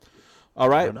All I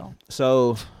right. don't know.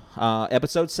 So,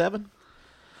 episode 7.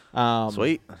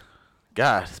 Sweet.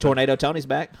 God. Tornado Tony's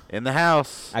back. In the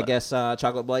house. I guess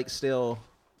Chocolate Blake's still,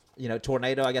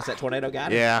 Tornado. I guess that tornado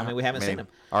got him. Yeah. I mean, we haven't seen him.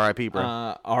 R.I.P. bro.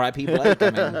 R.I.P. Blake.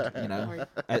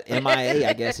 I mean, MIA,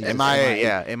 I guess. He's just MIA,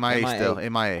 yeah. MIA still.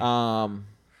 MIA.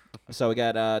 So we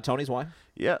got Tony's wife.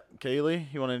 Yeah.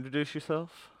 Kaylee, you want to introduce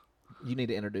yourself? You need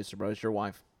to introduce her, bro. It's your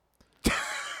wife.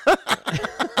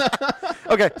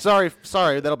 Okay, sorry,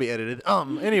 that'll be edited.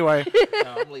 Anyway.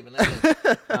 No, I'm leaving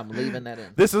that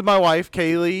in. This is my wife,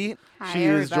 Kaylee. Hi, she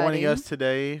is everybody. joining us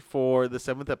today for the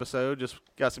 7th episode. Just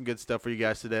got some good stuff for you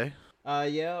guys today.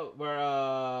 Yeah, we're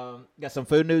got some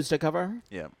food news to cover.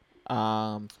 Yeah.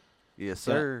 Um, Yes,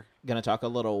 sir. Gonna talk a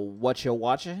little what you're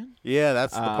watching. Yeah,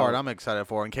 that's the part I'm excited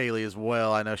for, and Kaylee as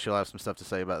well. I know she'll have some stuff to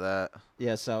say about that.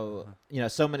 Yeah, so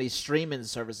so many streaming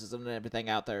services and everything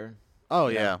out there. Oh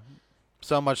Yeah. yeah.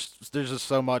 So much. There's just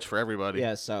so much for everybody.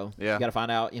 Yeah, so Yeah. you got to find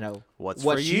out, What's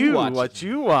what for you? watching. What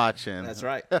you watching? That's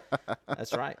right.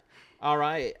 That's right. All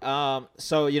right.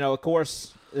 So of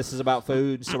course, this is about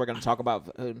food, so we're gonna talk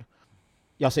about food.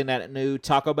 Y'all seen that new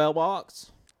Taco Bell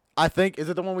box? I think is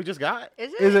it the one we just got?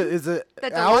 Is it? Is it?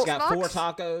 The out? It's deluxe got 4 box?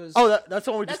 tacos. Oh, that's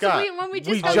the one we just That's got. the one we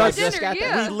We just just got for got dinner.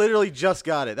 that. Yeah. We literally just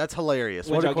got it. That's hilarious.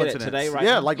 When What a y'all get it coincidence. today, right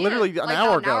Yeah, now? like literally Yeah, an like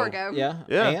hour an hour ago. ago. Yeah.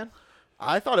 Yeah. And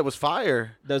I thought it was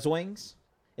fire. those wings.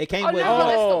 It came Oh, with. no,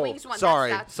 that's the Oh, wings one. sorry.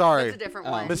 That's a different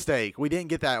Oh. one. Mistake. We didn't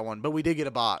get that one, but we did get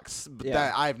a box Yeah.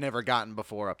 that I've never gotten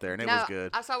before up there, and it No, was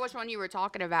good. I saw which one you were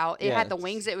talking about. It Yeah. had the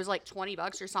wings. It was like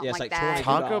 $20 or something Yeah, it's like like that.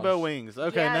 20. Taco $2. Bell wings.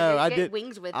 Okay, Yeah, no, you I get did.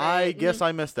 wings with I it. guess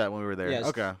I missed that when we were there. Yes.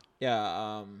 Okay. Yeah.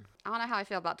 I don't know how I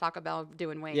feel about Taco Bell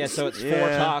doing wings. Yeah. So it's 4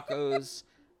 Yeah. tacos,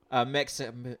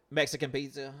 Mexican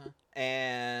pizza,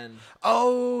 and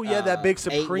Oh yeah, that big 8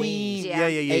 supreme. wings. Yeah,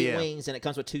 yeah, yeah, 8 yeah. wings, and it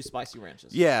comes with 2 spicy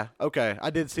ranches. Yeah. Okay, I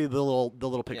did see the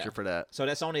little picture Yeah. for that. So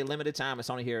that's only a limited time. It's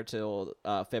only here till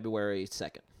February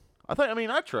 2nd. I mean,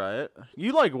 I'd try it.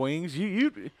 You like wings?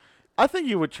 I think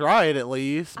you would try it at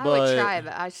least. I but, would try,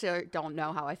 but I still don't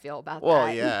know how I feel about Well,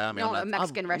 that. yeah. I mean, a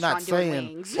Mexican restaurant not doing saying,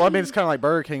 wings. Well, I mean, it's kind of like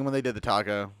Burger King when they did the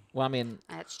taco. Well, I mean,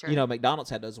 That's true. McDonald's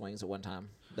had those wings at one time.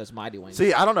 Those mighty wings.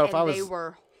 See, I don't know if and I was. they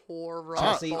were horrible.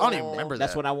 I don't even remember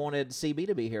That's that. what I wanted CB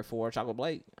to be here for, Chocolate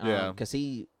Blake. Yeah. Because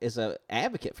he is a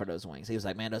advocate for those wings. He was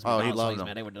like, man, those Oh, he McDonald's loved wings, them.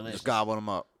 man, they were delicious. Just gobble them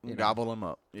up. You know. Gobble them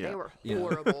up. Yeah. They were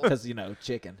horrible. Because,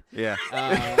 chicken. Yeah.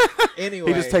 Anyway.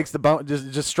 He just takes the bone,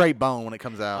 just straight bone when it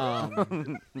comes out.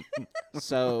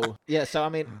 So I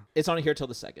mean, it's only here till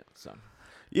the 2nd. So.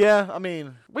 Yeah, I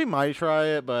mean, we might try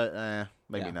it, but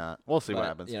maybe Yeah. not. We'll see what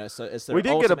But, happens. so it's their We did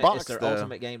get a ultimate, box, it's their though.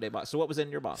 ultimate game day box. So what was in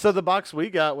your box? So the box we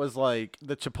got was like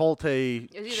the Chipotle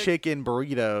either- chicken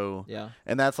burrito. Yeah.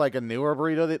 And that's like a newer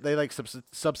burrito. They like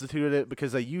substituted it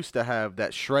because they used to have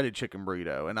that shredded chicken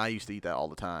burrito, and I used to eat that all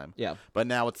the time. Yeah. But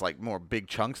now it's like more big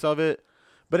chunks of it.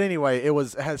 But anyway, it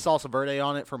had salsa verde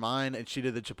on it for mine, and she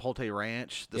did the Chipotle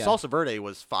ranch. The Yeah. salsa verde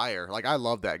was fire. Like, I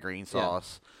love that green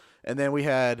sauce. And then we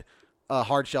had a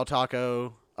hard shell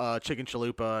taco, chicken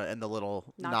chalupa, and the little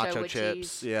Nacho nacho with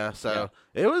chips. cheese. Yeah, so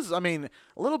it was, I mean,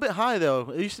 a little bit high, though.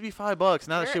 It used to be $5.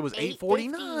 Now that They're shit was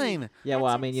 $8.49. Yeah, well,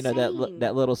 I That's mean, insane.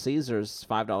 that Little Caesars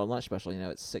 $5 lunch special,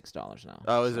 it's $6 now.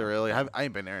 Oh, is it really? I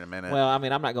ain't been there in a minute. Well, I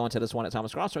mean, I'm not going to this one at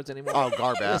Thomas Crossroads anymore. Oh,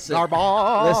 garbage. Listen,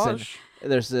 Garbage. Listen,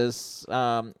 there's this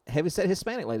heavyset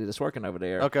Hispanic lady that's working over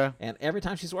there. Okay. And every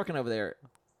time she's working over there,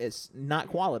 it's not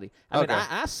quality. I mean, Okay.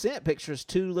 I sent pictures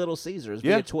to Little Caesars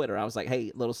Yeah. via Twitter. I was like,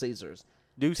 hey, Little Caesars,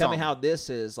 Do tell something. me how this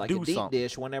is like Do a deep something.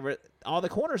 dish whenever all the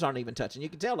corners aren't even touching. You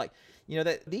can tell, like,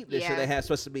 that deep dish that Yeah. they have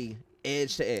supposed to be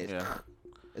edge to edge. Yeah.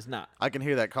 It's not. I can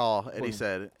hear that call, and he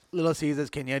said, "Little Caesars,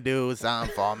 can you do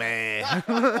something for me?"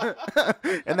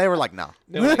 And they were like, "No."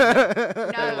 They were like, no. No.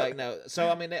 They were like, no. So,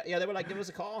 I mean, they were like, give us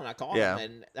a call, and I called Yeah. them.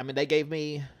 And, I mean, they gave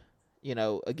me,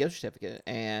 a gift certificate.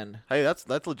 And Hey, that's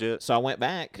legit. so I went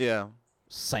back. Yeah,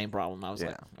 Same problem. I was Yeah.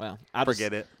 like, well, I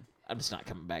forget it. I'm just not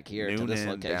coming back here to this Noonan,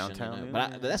 location. downtown But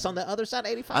Noonan. that's on the other side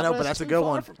of 85. I know, but that's a good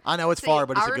one. I know it's far,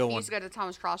 but it's a good I one. refuse to go to the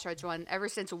Thomas Crossroads one. Ever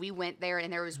since we went there,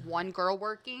 and there was one girl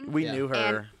working. We Yeah. knew her.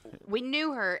 And we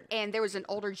knew her, and there was an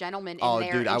older gentleman in Oh,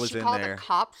 there, dude, I and was she in called there. the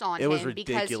cops on It was him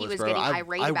because he ridiculous, was bro. getting I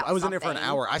irate about was in there for an something.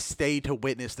 hour. I stayed to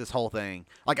witness this whole thing.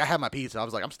 Like, I had my pizza. I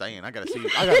was like, I'm staying. I gotta see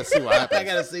what happens. I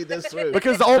got to see this through.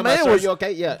 Because the old Come on, man sir, was you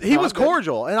okay? Yeah. he No, was I'm good.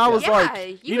 cordial, and I was Yeah, like,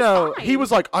 he was he fine.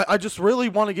 was like, I just really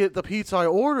want to get the pizza I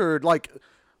ordered,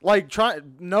 like try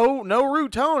no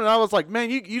rude tone, and I was like,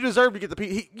 man, you deserve to get the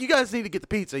pizza. You guys need to get the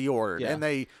pizza you ordered, Yeah.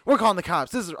 and we're calling the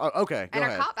cops. This is okay. Go And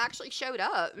ahead. our cop actually showed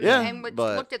up. Yeah, and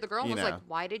but, looked at the girl and you was know. like,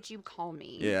 "Why did you call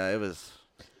me?" Yeah, it was.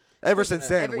 Ever since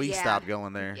then, we yeah. stopped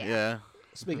going there. Yeah. Yeah.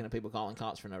 Speaking of people calling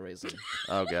cops for no reason,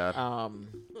 Oh God.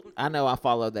 I know I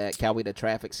followed that Coweta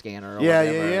traffic scanner. Or Yeah,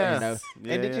 whatever, yeah. You know?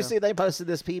 Yeah, And did yeah. you see they posted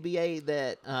this PBA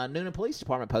that Noonan Police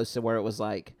Department posted where it was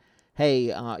like,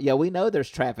 "Hey, yeah, we know there's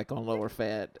traffic on Lower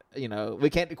Fed. You know, we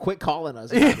can't quit calling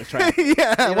us about the traffic.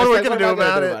 Yeah. You know, What are we it's like, gonna do what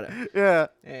am I about gonna it? Yeah.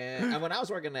 And when I was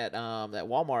working at that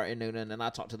Walmart in Noonan, and I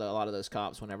talked to a lot of those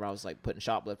cops whenever I was like putting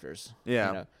shoplifters. Yeah.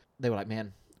 You know, they were like,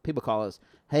 "Man, people call us.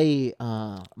 Hey,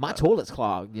 my toilet's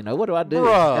clogged. You know, what do I do?"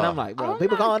 Bruh. And I'm like, "Bro, Oh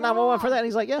people my calling 911 for God. that?" And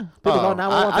he's like, "Yeah, people Oh, call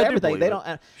 911 I for do everything. They believe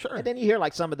don't." it. Sure. And then you hear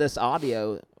like some of this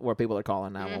audio where people are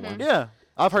calling 911. Yeah.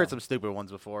 I've heard some stupid ones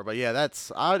before, but yeah,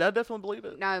 I definitely believe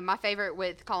it. No, my favorite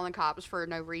with calling cops for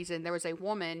no reason. There was a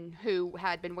woman who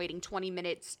had been waiting 20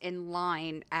 minutes in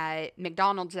line at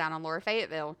McDonald's down on Lower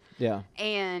Fayetteville. Yeah.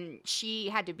 And she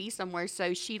had to be somewhere,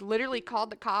 so she literally called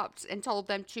the cops and told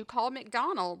them to call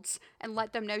McDonald's and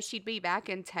let them know she'd be back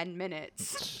in 10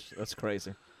 minutes. That's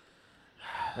crazy.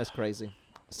 That's crazy.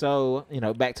 So, you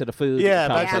know, back to the food Yeah,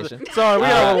 back to conversation. the, sorry,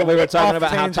 We were off talking the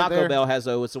about how tangent Taco there. Bell has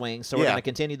those wings, so we're Yeah. going to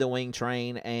continue the wing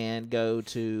train and go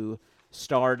to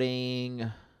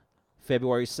starting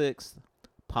February 6th.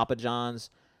 Papa John's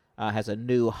has a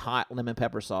new hot lemon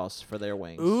pepper sauce for their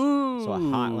wings. Ooh. So a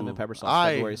hot lemon pepper sauce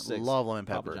I February 6th. love lemon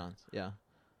Papa pepper. John's, yeah.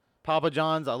 Papa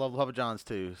John's, I love Papa John's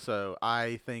too. So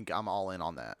I think I'm all in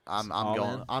on that. All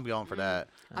in? I'm going for that.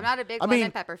 I'm not a big I lemon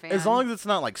mean, pepper fan. as long as it's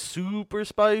not like super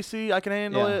spicy, I can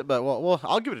handle Yeah. it. But well,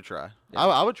 I'll give it a try. Yeah.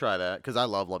 I would try that because I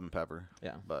love lemon pepper.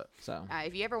 Yeah. But So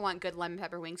If you ever want good lemon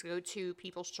pepper wings, go to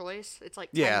People's Choice. It's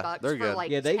like $10 Yeah, they're for good. like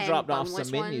yeah, they 10 dropped off boneless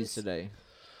some menus ones. today.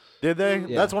 did they?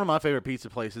 Yeah. That's one of my favorite pizza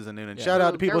places in Noonan. Yeah. Shout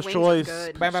out to Ooh, their People's wings are Choice.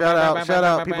 good. Shout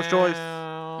out People's Choice.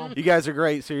 You guys are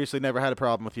great. Seriously, never had a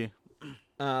problem with you.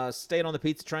 Staying on the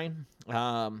pizza train.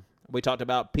 We talked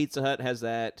about Pizza Hut has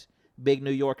that big New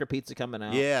Yorker pizza coming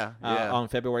out. Yeah, yeah. On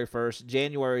February 1st,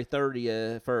 January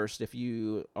 31st. If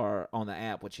you are on the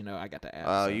app, which you know I got the app.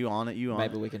 Oh, so you on it? You on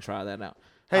maybe it? we can try that out.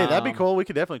 Hey, that'd be Um, cool. We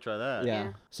could definitely try that. Yeah.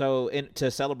 Yeah. So to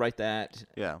celebrate that,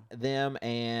 Yeah. them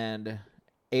and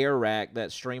Air Rack,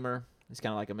 that streamer, it's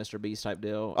kind of like a Mr. Beast type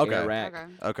deal. Okay. Air Rack.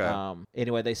 Okay. Okay.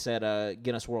 Anyway, they set a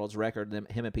Guinness World's Record, him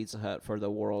and Pizza Hut, for the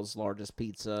world's largest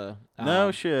pizza. No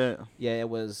shit. Yeah, it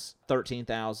was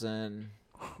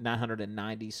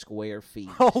 13,990 square feet.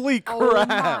 Holy crap! Oh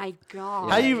my god.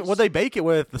 How you? What they bake it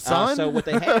with? The sun? So what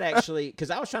they had actually, because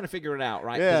I was trying to figure it out,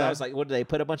 right? Because Yeah. I was like, what, did they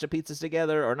put a bunch of pizzas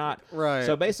together or not? Right.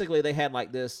 So basically, they had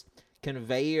like this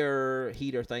conveyor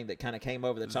heater thing that kind of came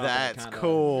over the top. That's and it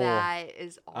cool. That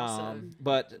is awesome.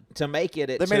 But to make it,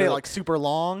 They made it took- like super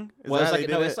long. Is well, that it's how like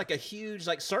they no, did it's it? like a huge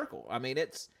like circle. I mean,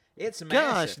 it's Gosh,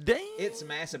 massive. dang. It's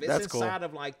massive. It's That's cool. inside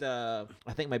of like I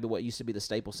think maybe what used to be the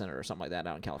Staples Center or something like that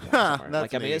out in California. Huh, somewhere. that's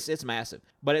Like I mean, neat. it's massive.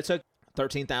 But it took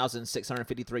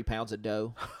 13,653 pounds of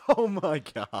dough, Oh my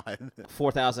god!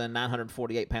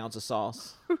 4,948 pounds of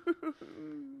sauce,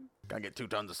 Gotta get 2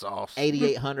 tons of sauce.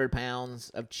 8,800 pounds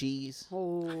of cheese,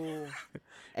 Oh.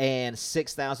 and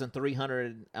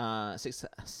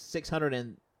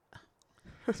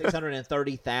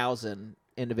 630,000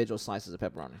 individual slices of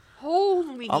pepperoni.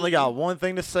 Holy. I only got one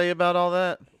thing to say about all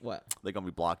that. What? They're gonna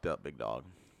be blocked up, big dog.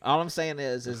 All I'm saying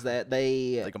is that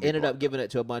they They gonna be ended up blocked giving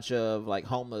it to a bunch of like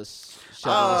homeless shelters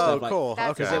and Oh, stuff like. cool.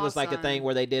 That's Okay. Because it was like a Awesome. thing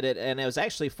where they did it, and it was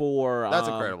actually for That's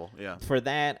incredible. Yeah. for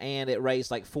that, and it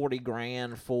raised like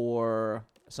 $40,000 for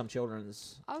some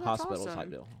children's Oh, that's hospital awesome.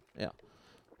 type deal. Yeah,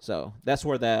 so that's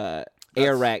where the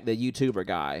Air Rack, the YouTuber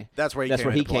guy, That's where he that's came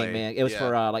where he into play. came in. It was Yeah.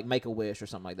 for like Make a Wish or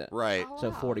something like that. Right. Oh, So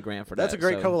wow. $40,000 for That's that. a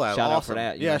great so collab. Shout out Awesome. for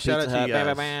that. Yeah, shout out Pizza to Hut, you bow,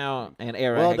 bow, guys. bow, and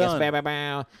Air Well Rack, I guess, done. bow, bow,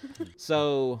 bow.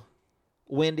 So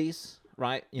Wendy's,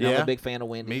 right? You know, I'm Yeah. a big fan of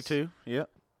Wendy's. Me too. Yep.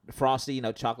 Frosty, you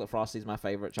know, chocolate Frosty is my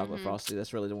favorite. Chocolate Frosty,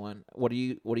 that's really the one. What do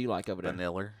you like over there?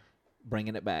 Vanilla.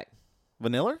 Bringing it back.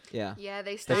 Vanilla? Yeah. Yeah,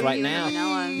 they Because stopped right doing now,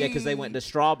 vanilla. yeah, because they went to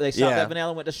strawberry. They stopped Yeah. at vanilla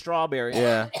and went to strawberry.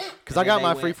 Yeah. Because I And got then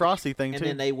my they free went- frosty thing And too.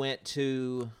 then they went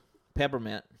to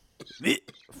peppermint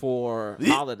for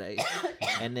holidays,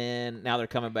 and then now they're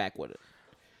coming back with it.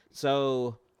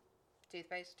 So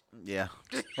Toothpaste. Yeah.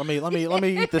 Let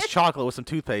me eat this chocolate with some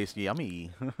toothpaste.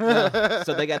 Yummy.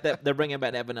 so they got that. They're bringing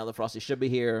back that vanilla frosty. Should be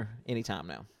here anytime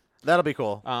now. That'll be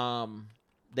cool.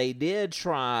 They did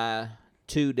try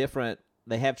two different.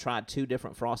 They have tried two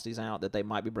different frosties out that they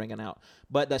might be bringing out,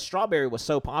 but the strawberry was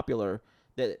so popular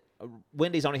that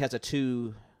Wendy's only has a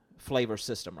 2-flavor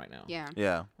system right now. Yeah.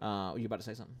 Yeah. Were you about to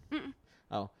say something?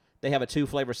 Oh, they have a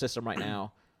 2-flavor system right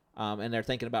now, and they're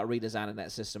thinking about redesigning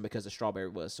that system because the strawberry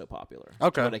was so popular.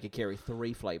 Okay. So they could carry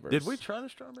 3 flavors. Did we try the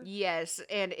strawberry? Yes,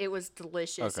 and it was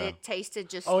delicious. Okay. It tasted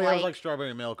just Oh yeah, like, it was like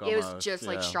strawberry milk it almost. was just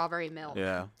like Yeah. strawberry milk.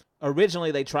 Yeah.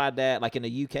 Originally, they tried that like in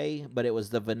the UK, but it was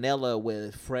the vanilla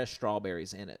with fresh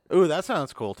strawberries in it. Ooh, that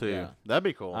sounds cool too. Yeah. That'd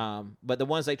be cool. But the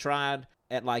ones they tried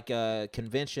at like a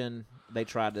convention, they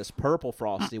tried this purple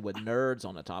frosty with nerds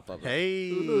on the top of it.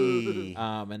 Hey.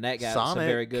 And that got some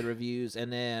very good reviews.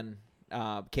 And then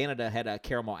Canada had a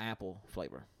caramel apple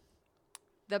flavor.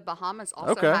 The Bahamas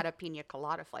also had a pina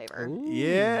colada flavor. Ooh.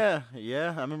 Yeah.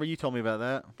 I remember you told me about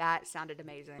that. That sounded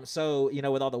amazing. So,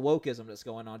 with all the wokeism that's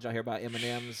going on, did y'all hear about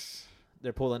M&M's?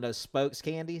 They're pulling those spokes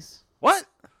candies. What?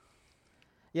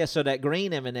 Yeah, so that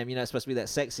green M&M, it's supposed to be that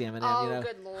sexy M&M, Oh,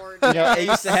 good Lord. It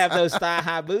used to have those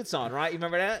thigh-high boots on, right? You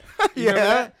remember that?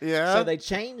 Yeah. So they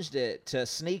changed it to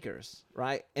sneakers,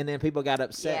 right? And then people got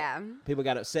upset. Yeah. People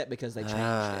got upset because they changed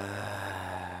it.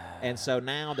 And so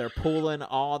now they're pulling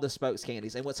all the spokes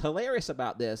candies. And what's hilarious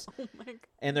about this,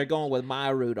 and they're going with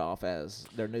Maya Rudolph as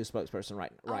their new spokesperson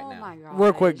right now. My God.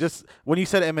 Real quick, just when you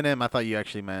said M&M, I thought you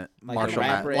actually meant Like Marshall,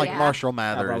 rapper? like Yeah. Marshall No,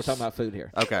 Mathers. bro, we're talking about food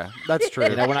here. Okay, that's true.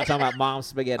 We're not talking about mom's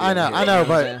spaghetti. I know,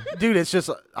 over here, but dude, it's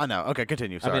just I know. Okay,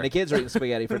 continue. Sorry. I mean, the kids are eating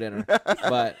spaghetti for dinner,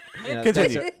 but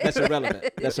Continue. that's irrelevant.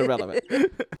 That's irrelevant.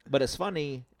 But it's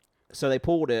funny. So they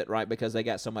pulled it, right, because they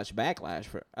got so much backlash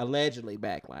allegedly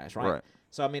backlash, right? Right.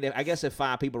 So I mean, I guess if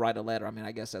 5 people write a letter,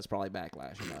 I guess that's probably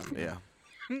backlash, Yeah,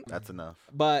 that's enough.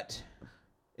 But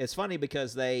it's funny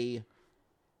because they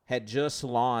had just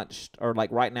launched, or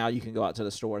like right now, you can go out to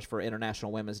the stores for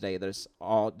International Women's Day. There's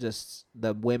all just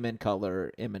the women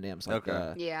color M&Ms, like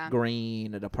the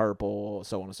green and the purple,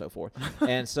 so on and so forth.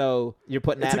 And so you're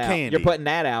putting It's that a out. candy. You're putting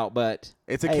that out, but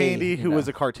It's a hey, candy who was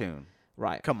a cartoon.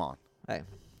 right. Come on. Hey,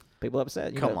 people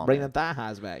upset. Come on, bring man. the thigh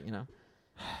highs back.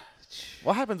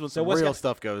 What happens when So some what's real gonna-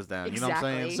 stuff goes down? You know what I'm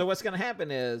saying? Exactly. So what's going to happen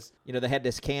is, they had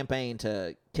this campaign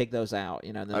to kick those out.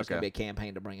 And then there's going to be a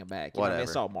campaign to bring them back. Whatever.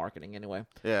 It's all marketing anyway.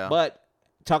 Yeah. But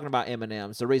talking about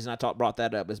M&Ms, the reason I brought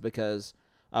that up is because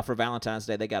for Valentine's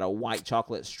Day they got a white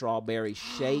chocolate strawberry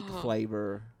shake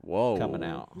flavor coming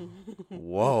out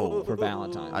Whoa. for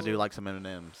Valentine's. I do like some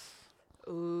M&Ms.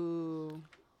 Ooh.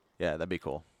 Yeah, that'd be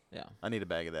cool. Yeah. I need a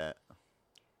bag of that.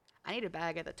 I need a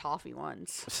bag of the toffee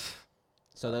ones.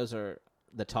 So those are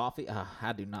the toffee.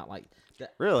 I do not like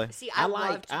that. Really? See, I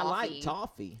love I like toffee.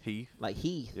 toffee. Heath? Like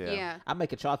Heath. Yeah. I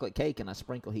make a chocolate cake and I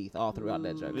sprinkle Heath all throughout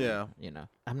that joke. Yeah.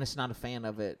 I'm just not a fan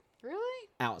of it Really?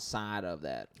 outside of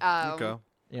that. Oh. Okay.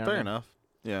 You know what Fair I mean? enough.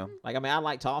 Yeah. Like I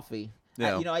like toffee.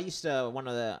 Yeah. I used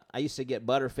to get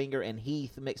Butterfinger and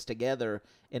Heath mixed together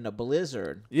in a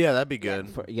Blizzard. Yeah, that'd be good.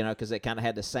 Because it kind of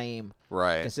had the same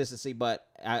Right. consistency. But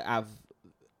I've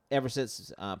ever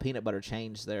since peanut butter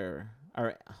changed or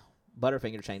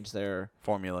Butterfinger changed their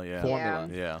Formula, yeah. formula.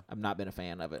 Yeah. I've not been a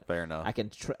fan of it. Fair enough. I can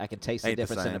taste the Ain't the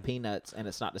difference in the same. peanuts, and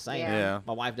it's not the same. Yeah. Yeah.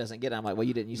 My wife doesn't get it. I'm like, well,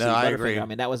 you didn't. You No, see I Butterfinger. agree. I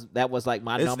mean, that was like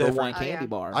my It's number different. one Oh, candy yeah.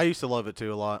 bar. I used to love it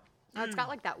too a lot. Oh, it's got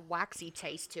like that waxy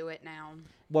taste to it now.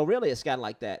 Well, really, it's got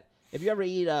like that. If you ever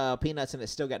eat peanuts and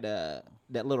it's still got that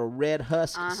little red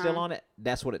husk still on it,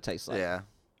 that's what it tastes like. Yeah.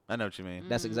 I know what you mean.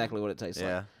 That's exactly what it tastes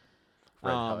Yeah.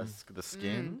 Red Um, husk, the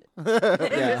skin. like.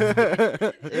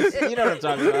 Yeah. You know what I'm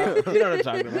talking about. You know what I'm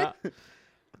talking about.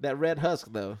 That red husk,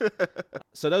 though.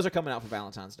 So those are coming out for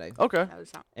Valentine's Day. Okay. That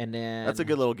was not- And then That's a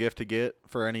good little gift to get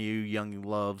for any of you young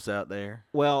loves out there.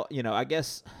 Well, I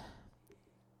guess.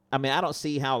 I mean, I don't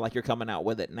see how like you're coming out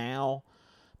with it now,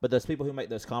 but those people who make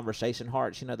those conversation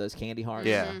hearts, those candy hearts.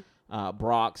 Yeah.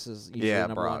 Brock's is usually Yeah,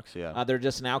 number one. Brock's, yeah. They're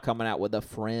just now coming out with the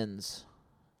Friends.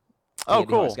 Oh,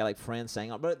 candy heart. cool. It's got like Friends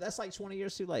saying, but that's like 20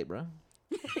 years too late, bro.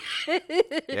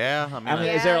 Yeah. I mean,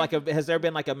 Is there has there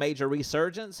been like a major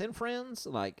resurgence in Friends?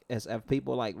 Like, have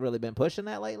people like really been pushing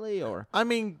that lately, or? I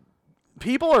mean,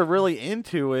 people are really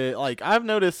into it. Like, I've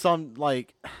noticed some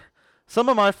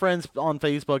of my friends on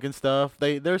Facebook and stuff,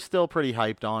 they're still pretty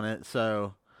hyped on it.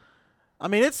 So, I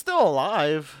mean, it's still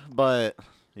alive, but,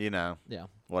 Yeah.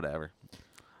 whatever.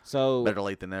 So Better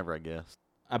late than never, I guess.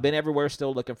 I've been everywhere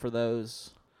still looking for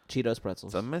those Cheetos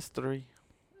pretzels. It's a mystery.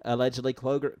 Allegedly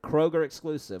Kroger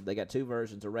exclusive. They got 2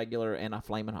 versions, a regular and a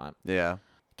flaming hot. Yeah.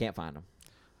 Can't find them.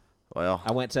 Well,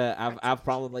 I've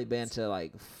probably been to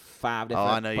like 5 different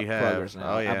I know you have. Krogers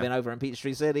now. Oh, yeah. I've been over in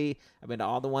Peachtree City. I've been to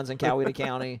all the ones in Coweta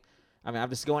County. I mean, I'm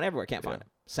just going everywhere. Can't find them.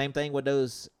 Same thing with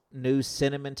those new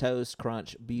Cinnamon Toast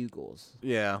Crunch Bugles.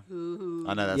 yeah. Ooh.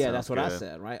 I know that Yeah, sounds that's what good. I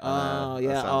said, right? I know. Oh, That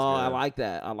yeah. sounds Oh, I good. like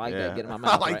that. I like Yeah. that. Get in my I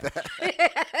mouth. like right?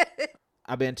 that.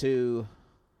 I've been to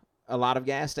a lot of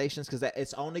gas stations because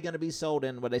it's only going to be sold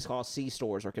in what they call C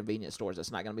stores or convenience stores.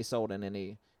 It's not going to be sold in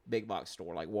any big box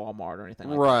store like Walmart or anything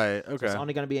like that. Right. So Okay. it's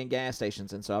only going to be in gas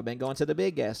stations. And so I've been going to the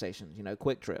big gas stations,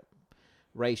 Quick Trip,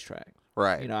 Racetrack.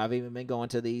 Right. I've even been going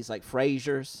to these like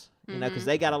Fraser's, because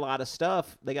they got a lot of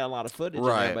stuff. They got a lot of footage in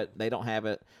Right. there, but they don't have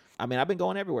it. I mean, I've been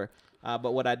going everywhere.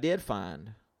 But what I did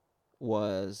find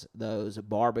was those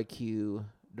barbecue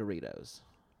Doritos.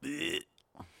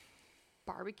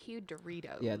 Barbecue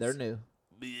Doritos. Yeah, they're new.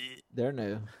 They're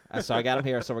new. So I got them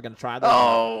here. So we're gonna try those.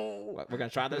 Oh. We're gonna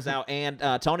try those out. And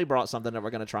Tony brought something that we're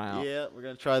gonna try out. Yeah, we're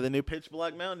gonna try the new Pitch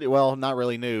Black Mountain Dew. Well, not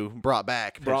really new. Brought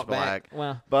back Pitch Black.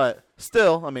 Well, But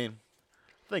still, I mean,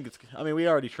 we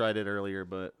already tried it earlier,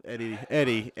 but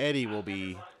Eddie will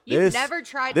be. You've never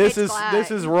tried this Pitch is Black. This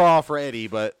is raw for Eddie,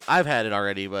 but I've had it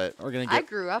already. But we're gonna I get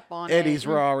grew up on Eddie's it.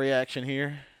 raw reaction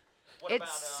here.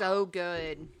 It's so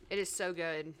good. It is so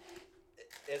good.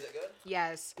 is it good?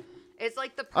 Yes. It's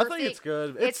like the I perfect. think it's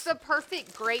good. It's the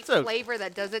perfect grape flavor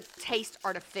that doesn't taste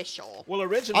artificial. Well,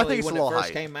 originally think it's when a it little first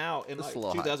hype. came out in It's like a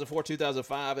little hype. 2004,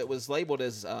 2005, it was labeled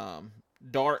as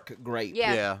dark grape.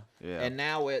 Yeah. Yeah. And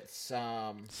now it's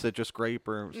Citrus grape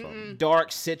or something.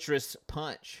 dark citrus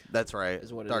punch. That's right.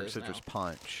 Is what it Dark is citrus now.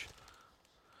 punch.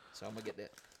 So I'm gonna get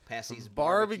that. Pass these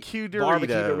Barbecue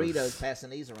Barbecue Doritos. Doritos. Passing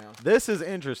these around. This is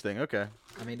interesting. Okay.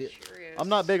 I mean, Sure is. I'm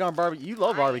not big on barbecue. You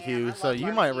love I am. barbecue, I so love you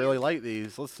might barbecue. really like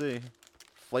these. Let's see.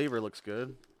 Flavor looks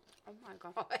good. Oh my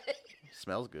god.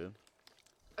 Smells good.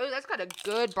 Oh, that's got a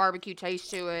good barbecue taste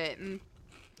to it. You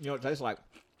know what it tastes like?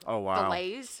 Oh The wow.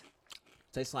 Lay's.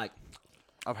 Tastes like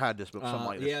I've had this, but something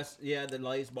like this. yes, yeah, the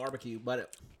Lay's barbecue,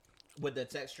 but with the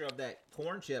texture of that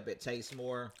corn chip, it tastes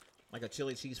more like a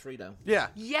chili cheese Frito. Yeah.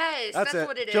 Yes, That's it.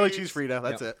 what it is. Chili cheese Frito.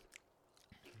 That's Yep. it.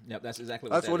 Yep, that's exactly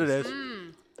what That's that what it is.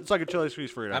 is. It's like a chili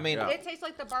cheese Frito. I mean, yeah. It tastes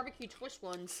like the barbecue twist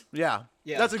ones. Yeah.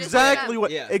 Yeah. That's Just exactly like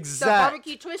what. Yeah. The Exact.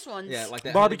 barbecue twist ones. Yeah, like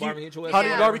that Barbecue. honey barbecue twist. Honey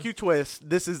Yeah. barbecue twist.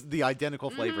 This is the identical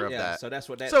flavor of Yeah, that. so that's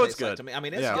what that So tastes it's like good. to me. I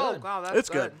mean, it's Yeah. Oh good. god, that's It's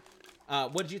good.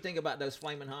 What did you think about those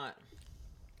flaming hot?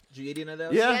 Did you eat any of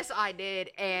those? Yeah. Yes, I did,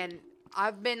 and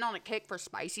I've been on a kick for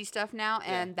spicy stuff now,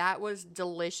 and that was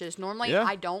delicious. Normally, Yeah.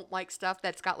 I don't like stuff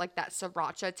that's got like that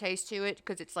sriracha taste to it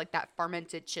because it's like that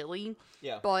fermented chili.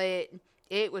 Yeah. But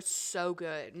it was so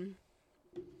good.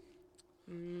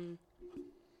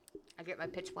 I get my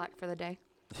pitch black for the day.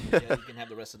 Yeah, you can have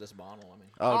the rest of this bottle. I mean,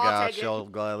 Oh I'll gosh, take it. she'll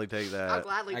gladly take I'll that.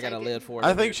 gladly I take got a it. lid for it. I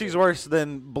over think here, she's too. worse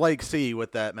than Blake C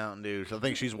with that Mountain Dew. So I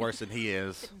think she's worse than he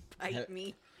is. Bite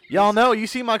me. Y'all know, you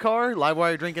see my car,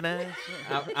 Livewire drinking ass.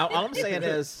 All I'm saying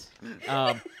is,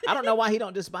 I don't know why he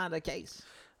don't just buy the case.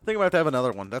 I think I'm about to have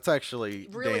another one. That's actually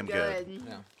Really damn good.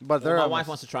 Yeah. But Well, they're my almost- wife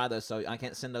wants to try those, so I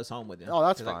can't send those home with you. Oh,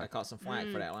 that's 'cause I fine. caught some flack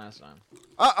for that last time.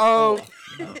 Uh-oh.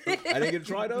 I didn't get to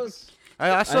try those.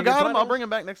 I still you got try them. I'll those? bring them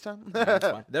back next time. That's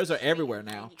fine. Those are everywhere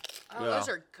now. Oh, Yeah. those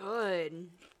are good.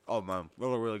 Oh, man. They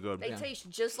look really good. They taste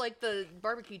just like the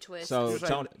barbecue twist. So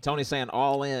Tony's saying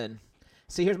all in.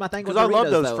 See, here's my thing with Because I Doritos,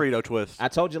 love those though. Frito twists. I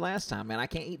told you last time, man. I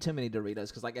can't eat too many Doritos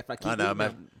because, like, if I keep I know, eating man.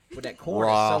 them with that corn,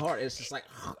 Raw. it's so hard. It's just like,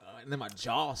 and then my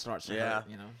jaw starts to Yeah. hurt.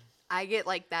 You know. I get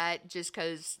like that just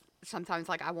because sometimes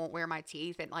like I won't wear my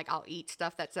teeth and like I'll eat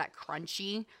stuff that's that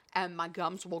crunchy and my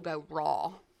gums will go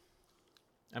raw.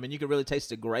 I mean, you can really taste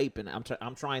the grape, and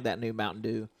I'm trying that new Mountain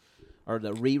Dew, or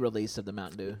the re-release of the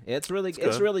Mountain Dew. It's really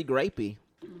grapey.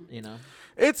 You know.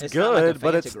 It's It's good, not like a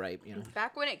but fancy it's. grape. You know.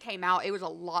 Back when it came out, it was a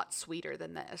lot sweeter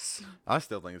than this. I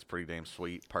still think it's pretty damn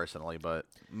sweet, personally, but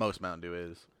most Mountain Dew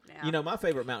is. Yeah. You know, my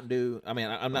favorite Mountain Dew. I mean,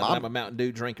 I'm not. I'm a Mountain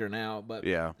Dew drinker now, but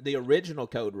Yeah. the original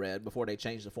Code Red before they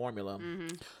changed the formula. I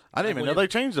didn't even when know you- they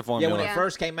changed the Yeah, formula. when Yeah. it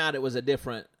first came out, it was a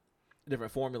different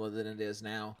formula than it is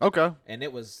now, Okay. and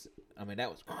it was. I mean, that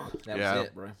was Yeah.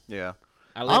 it, bro. Yeah.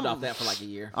 I lived I'm- off that for like a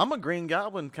year. I'm a Green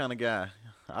Goblin kind of guy.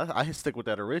 I stick with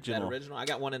that That original. original. I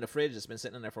got one in the fridge that's been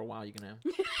sitting in there for a while. You can have.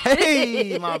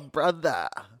 Hey, my brother.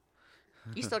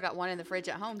 You still got one in the fridge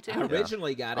at home too. I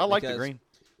originally got it. I like the because green.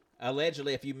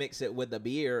 Allegedly, if you mix it with the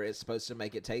beer, it's supposed to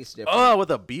make it taste different. Oh,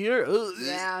 with a beer? Ugh.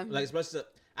 Yeah. Like it's supposed to.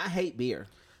 I hate beer,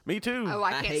 Me too. Oh, I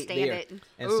I can't hate stand beer. it.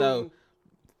 and so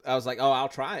I was like, "Oh, I'll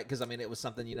try it," because I mean, it was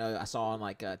something I saw on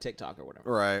like TikTok or whatever,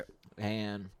 Right.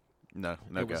 and No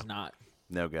it go. was not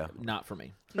No go. for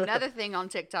me. Another thing on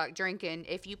TikTok drinking,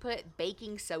 if you put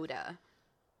baking soda,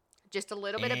 just a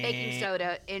little bit of baking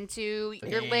soda into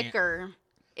your liquor,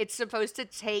 it's supposed to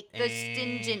take the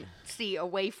stringency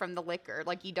away from the liquor.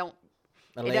 Like it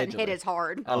doesn't hit as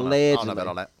hard. I don't know Allegedly. about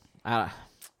all that. I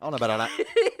I don't know about all that.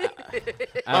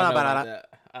 I don't know about that.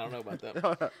 I don't know about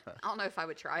that. I don't know if I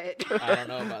would try it. I don't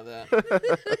know about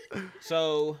that.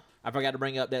 So I forgot to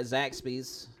bring up that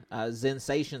Zaxby's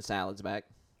Zensation salad's back.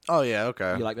 Oh yeah,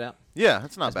 okay. You like that? Yeah,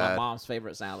 it's not That's my bad. mom's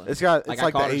favorite salad. It's got- it's I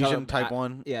like the called her and told Asian her- type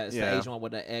one. Yeah, it's Yeah. the Asian one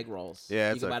with the egg rolls. Yeah,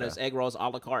 you it's can buy okay. those egg rolls a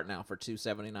la carte now for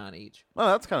 $2.79 each. Oh,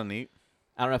 that's kind of neat.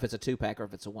 I don't know if it's a 2-pack or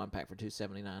if it's a 1-pack for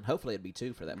 $2.79. Hopefully, it'd be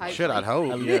 2 for that. Hype. much. Shit, I'd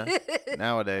hope. Yeah. I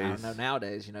Nowadays. don't know.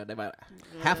 Nowadays, they might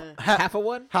half a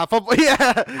one. Half a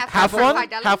yeah. Half for one.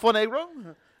 $5. Half one egg roll.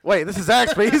 Wait, this is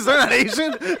Zaxby's. They're not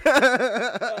Asian.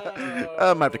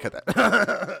 I might have to cut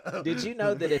that. Did you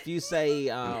know that if you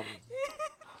say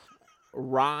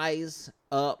rise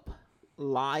up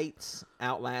lights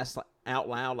out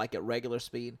loud like at regular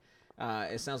speed,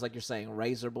 it sounds like you're saying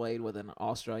razor blade with an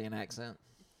Australian accent.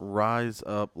 Rise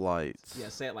up lights. Yeah,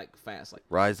 say it like fast, like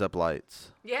Rise up lights.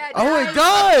 Yeah. It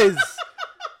does.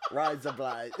 Rise up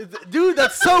lights. Dude,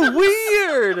 that's so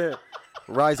weird.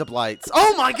 Rise up lights.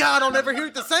 Oh my God, I'll never hear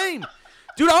it the same.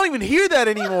 Dude, I don't even hear that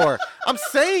anymore. I'm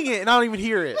saying it and I don't even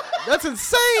hear it. That's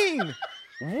insane.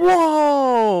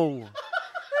 Whoa.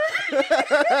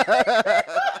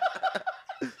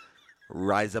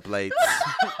 Rise up lights.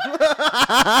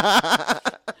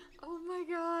 Oh my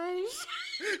gosh.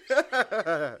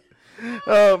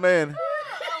 Oh man.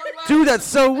 Dude, that's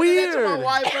so I weird. said that to my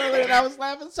wife earlier, and I was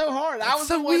laughing so hard. I was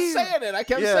so the one weird. saying it. I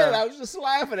kept saying it. I was just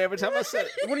laughing every time I said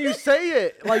it. When you say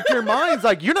it, like your mind's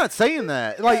like, you're not saying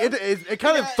that. Like it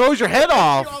kind of throws your head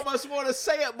off. You almost want to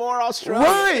say it more Australian.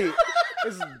 Right.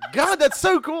 God, that's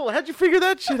so cool. How'd you figure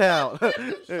that shit out?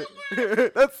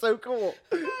 That's so cool.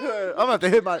 I'm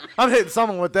hitting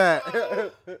someone with that.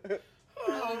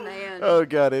 Oh man. Oh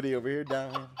God, Eddie over here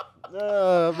dying.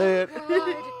 Oh man.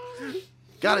 God.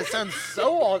 God, it sounds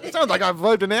it sounds like I've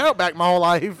lived in the outback my whole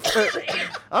life.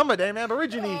 I'm a damn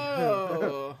aborigine.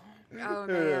 Oh, Oh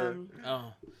man.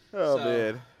 oh, Oh So-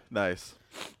 man. Nice.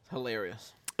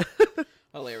 hilarious,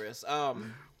 hilarious.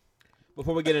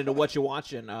 Before we get into what you're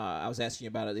watching, I was asking you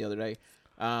about it the other day.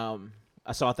 I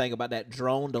saw a thing about that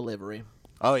drone delivery.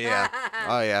 Oh yeah.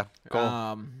 Oh yeah. Cool.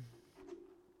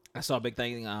 I saw a big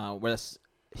thing where that's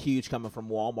huge coming from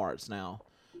Walmart's now.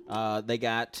 They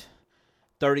got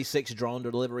 36 drone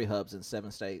delivery hubs in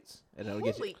 7 states. And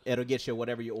it'll get you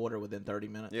whatever you order within 30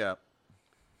 minutes. Yeah.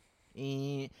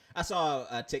 I saw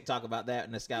a TikTok about that,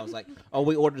 and this guy was like, "Oh,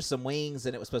 we ordered some wings,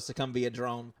 and it was supposed to come via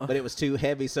drone, but it was too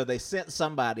heavy, so they sent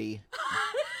somebody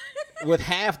with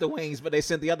half the wings, but they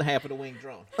sent the other half of the wing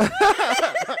drone."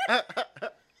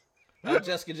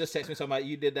 Jessica just texted me talking about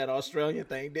you did that Australian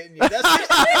thing, didn't you?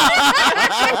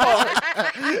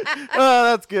 Oh,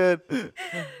 that's good.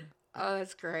 Oh,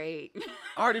 that's great.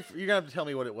 You're gonna have to tell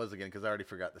me what it was again because I already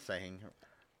forgot the saying.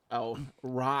 Oh,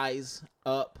 rise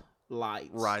up lights.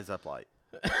 Rise up light.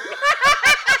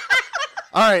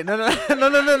 All right, no.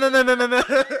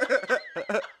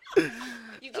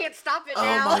 You can't stop it Oh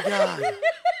now. my God.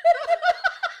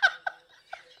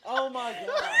 Oh my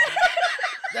God.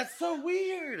 That's so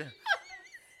weird.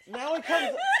 Now it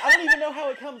comes. I don't even know how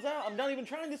it comes out. I'm not even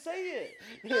trying to say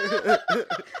it.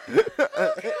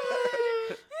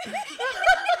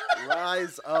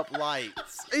 Rise up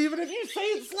lights. Even if you say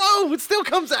it slow, it still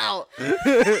comes out.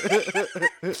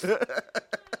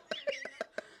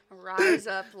 Rise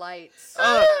up lights.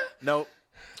 Nope.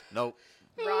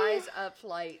 Rise up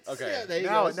lights. Okay. Yeah, there you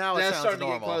now go. it That's sounds starting to get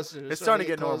normal. closer. It's starting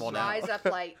to get normal closer. now. Rise up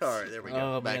lights. All right, there we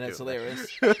go. Oh, Back man, to that's it. hilarious.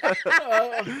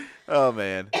 Oh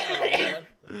man,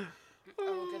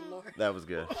 Oh, good lord. that was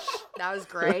good. That was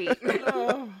great.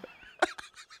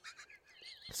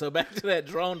 So back to that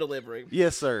drone delivery.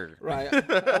 Yes, sir. Right.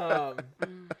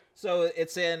 So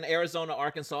it's in Arizona,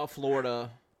 Arkansas, Florida,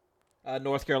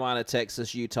 North Carolina,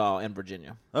 Texas, Utah, and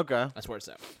Virginia. Okay. That's where it's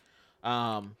at.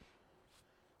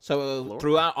 So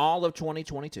throughout all of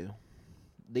 2022,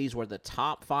 these were the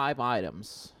top 5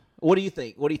 items. What do you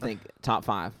think? What do you think? Top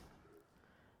 5?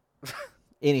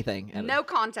 Anything? No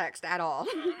context at all.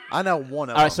 I know one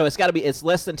of All right. them. So it's got to be. It's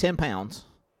less than 10 pounds.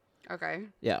 Okay.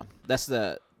 Yeah, that's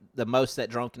the most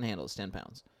that drone can handle is 10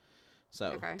 pounds.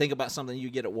 So Okay. think about something you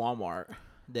get at Walmart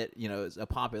that is a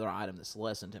popular item that's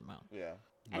less than 10 pounds. Yeah.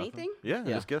 Anything? Yeah.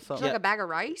 Yeah. Just get Just something. like a bag of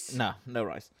rice? No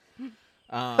rice.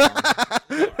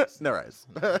 No rice.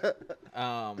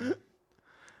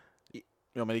 You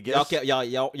want me to guess? Okay,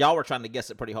 y'all were trying to guess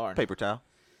it pretty hard. Paper towel.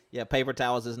 Yeah, paper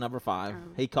towels is number 5.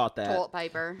 He caught that. Toilet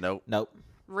paper. Nope. Nope.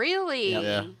 Really? Yep.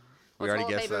 Yeah. Well, We already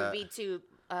toilet guessed paper that. would be too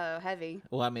heavy.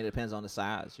 Well, I mean, it depends on the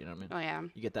size. You know what I mean? Oh, yeah.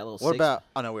 You get that little. What 6 about?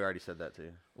 Oh no, we already said that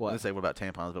too. What? I was gonna say what about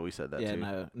tampons, but we said that Yeah,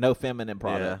 too. no feminine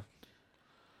product.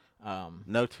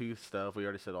 No tooth stuff. We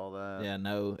already said all that. Yeah,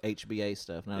 no HBA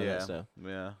stuff. None of Yeah. that stuff.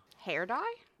 Yeah. Hair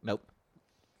dye? Nope.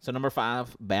 So number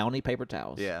 5, Bounty paper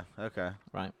towels. Yeah. Okay.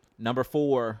 Right. Number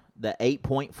 4, the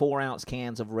 8.4 ounce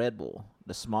cans of Red Bull,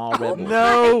 the small Red Bull.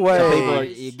 No way. So people are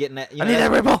you getting that. You I need that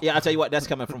Red Bull. Yeah, I'll tell you what. That's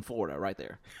coming from Florida, right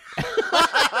there.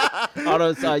 All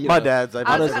those, My dad's.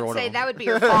 I was about to say that would be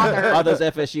your father. all those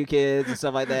FSU kids and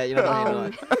stuff like that. You know what I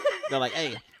mean? They're like,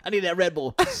 hey, I need that Red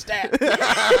Bull. Stat.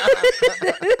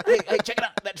 hey, check it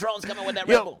out. That drone's coming with that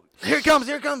Red Bull. Here it comes.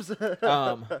 Here it comes. Move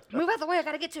out the way. I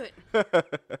got to get to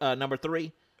it. Number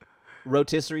 3,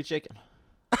 rotisserie chicken.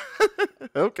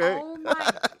 Okay. Oh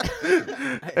my!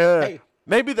 Hey,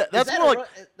 Maybe that's is that more a like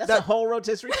that's that- a whole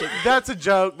rotisserie chicken. that's a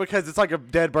joke because it's like a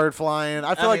dead bird flying.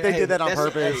 I feel like they did that on that's-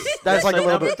 purpose. hey, That's like a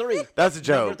little number bit. 3. That's a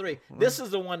joke. Number 3. This is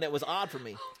the one that was odd for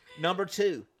me. Number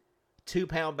 2,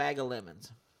 2-pound bag of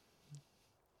lemons.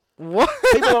 What?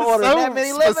 People don't order so that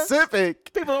many lemons.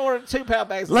 specific. People order 2-pound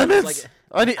bags of Lemons.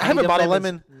 lemons. I haven't them bought a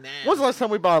lemons lemon. now. When's the last time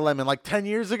we bought a lemon? Like 10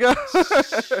 years ago.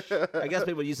 I guess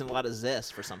people are using a lot of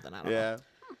zest for something. I don't know. Yeah.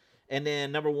 And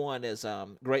then number 1 is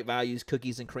Great Values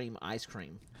cookies and cream ice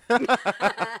cream.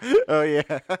 Oh yeah.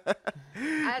 That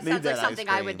Need sounds like that something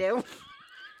ice I would cream. do.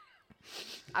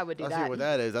 I would do I see that. what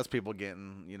that is. That's people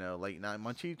getting, late night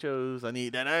munchichos. I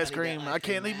need that ice need cream. that ice I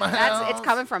can't cream leave now. my house. It's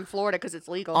coming from Florida because it's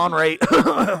legal. on rate.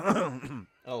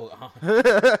 Oh,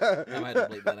 I might have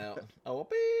to bleep that out. Oh,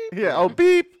 beep. Yeah. Oh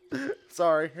beep.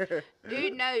 Sorry.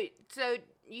 Dude, no. So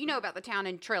you know about the town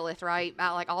in Trilith, right?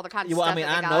 About like all the kinds of Well, stuff I mean,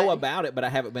 that I they know got. about it, but I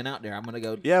haven't been out there. I'm gonna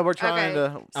go. Yeah, we're trying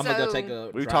Okay. to. I'm gonna go So- take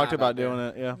a. We drive talked about out there. doing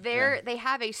it. Yeah. They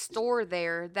have a store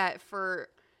there that for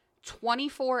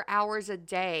 24 hours a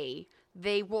day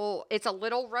it's a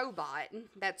little robot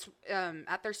that's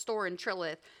at their store in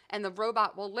Trilith, and the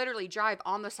robot will literally drive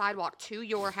on the sidewalk to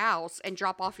your house and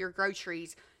drop off your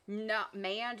groceries. Not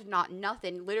manned, not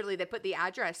nothing. Literally, they put the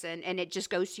address in, and it just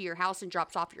goes to your house and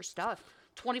drops off your stuff.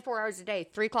 24 hours a day,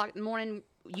 3 o'clock in the morning,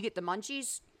 you get the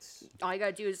munchies. All you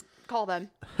gotta do is call them,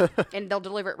 and they'll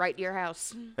deliver it right to your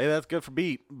house. Hey, that's good for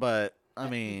beat, but I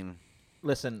mean,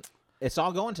 Listen, it's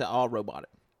all going to all robotic.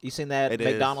 You seen that It is.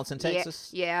 McDonald's in Texas?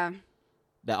 Yeah.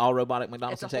 That all robotic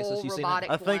McDonald's It's in a Texas. whole You seen robotic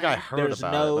that? I think I one. heard There's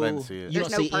about no. it, but I didn't see it. You There's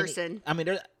don't no see person. Any, I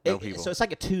mean, No people. so it's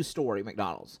like a 2-story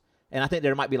McDonald's, and I think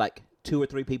there might be like 2 or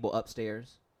 3 people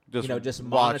upstairs. Just watching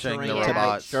monitoring the to make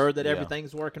robots. sure that Yeah.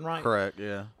 everything's working right. Correct.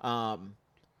 Yeah.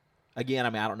 Again, I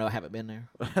mean, I don't know. I haven't been there.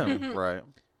 Right.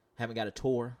 Haven't got a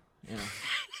tour.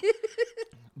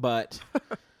 But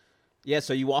yeah,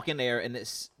 so you walk in there, and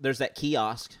there's that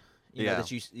kiosk. You know Yeah.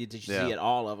 that you Yeah. see at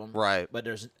all of them. Right. But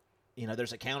there's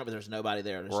a counter, but there's nobody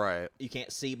there. Right. You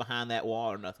can't see behind that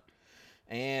wall or nothing.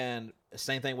 And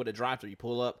same thing with the drive-thru. You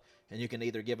pull up, and you can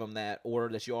either give them that order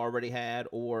that you already had,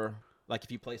 or like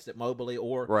if you placed it mobily,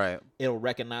 or Right. it'll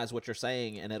recognize what you're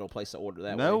saying, and it'll place the order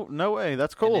that way. No way.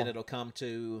 That's cool. And then it'll come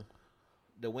to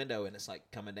the window, and it's like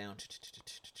coming down,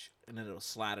 and then it'll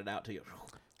slide it out to you.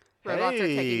 Robots are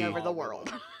taking Hey. over the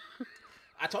world.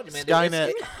 I told you, man.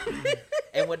 Skynet.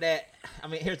 And with that, I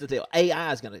mean, here's the deal: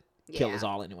 AI is gonna kill Yeah. us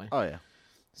all anyway. Oh yeah.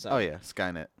 So, Oh yeah.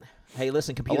 Skynet. Hey,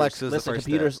 listen, computers. Alexa's the listen, first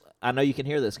computers. I know you can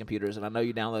hear this, computers, and I know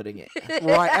you're downloading it.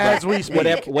 Right as we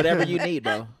speak. Whatever you need,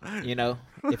 bro.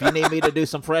 If you need me to do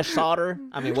some fresh solder,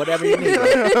 I mean, whatever you need,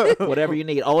 bro. Whatever you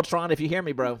need. Ultron, if you hear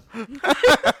me, bro,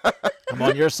 I'm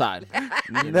on your side.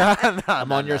 No,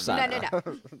 I'm on your No, side.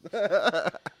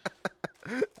 no.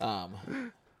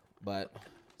 But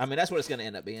I mean, that's what it's gonna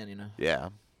end up being, Yeah.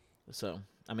 So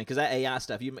I mean, because that AI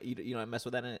stuff, you don't mess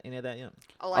with that any of that,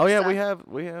 Oh yeah, Alexa.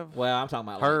 we have. Well, I'm talking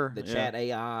about Her, like the yeah. chat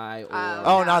AI or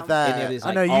Oh, not that. any of these. I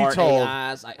Like, know you art told.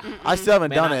 AIs, like, I still haven't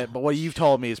Man, done I- it, but what you've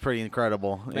told me is pretty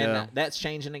incredible. man, Yeah. that's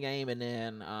changing the game. And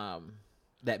then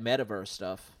that metaverse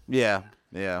stuff, Yeah.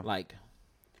 Yeah. like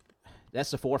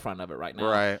that's the forefront of it right now.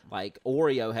 Right. Like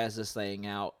Oreo has this thing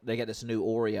out. They got this new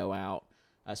Oreo out.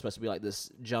 It's supposed to be like this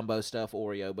jumbo stuff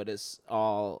Oreo, but it's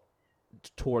all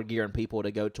toward gearing people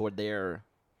to go toward their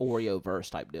Oreo verse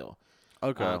type deal.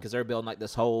 Okay. Because they're building like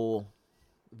this whole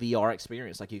VR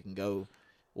experience. Like you can go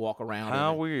walk around. How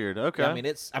in it. weird. Okay. Yeah, I mean,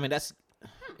 that's That's-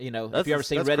 if you ever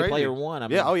seen that's Ready crazy. Player One, I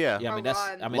mean, Yeah, oh, yeah. I mean, Oh, that's,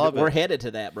 God. I mean, Love we're it. headed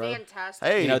to that, bro. Fantastic.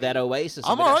 Hey, That Oasis.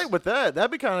 I'm all right with that.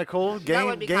 That'd be kind of cool. would be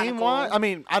kinda Game wise, cool. I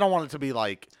mean, I don't want it to be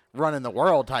like running the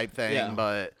world type thing, Yeah.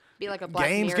 but Be like a Black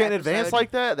games Mirror getting advanced episode.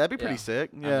 like that, that'd be pretty Yeah. sick.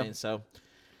 Yeah. I mean,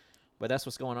 but that's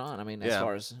what's going on. I mean, as Yeah.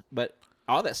 far as, but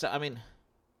all that stuff. I mean,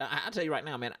 I'll tell you right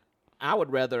now, man. I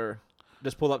would rather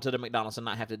just pull up to the McDonald's and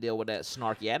not have to deal with that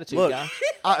snarky attitude Look, guy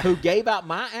who gave out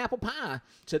my apple pie.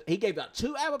 He gave out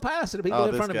 2 apple pies to the people Oh,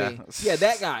 in this front guy. of me. Yeah,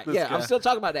 that guy. This Yeah, guy. I'm still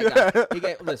talking about that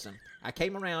guy. Listen, I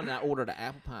came around and I ordered an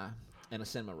apple pie and a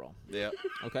cinnamon roll. yeah.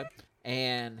 Okay.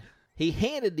 And he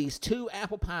handed these 2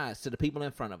 apple pies to the people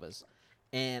in front of us.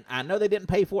 And I know they didn't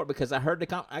pay for it because I heard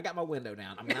I got my window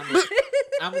down. I mean,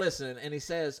 I'm listening. And he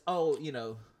says, oh,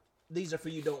 these are for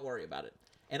you. Don't worry about it.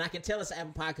 And I can tell it's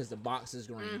apple pie because the box is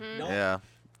green. Yeah.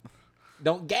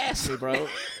 Don't gas me, bro.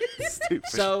 Stupid.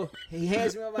 So he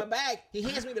hands me my bag. He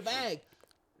hands me the bag,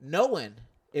 knowing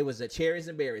it was a cherries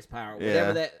and berries pie or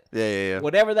whatever Yeah.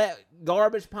 whatever that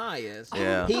garbage pie is.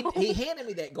 Yeah. He handed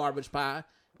me that garbage pie.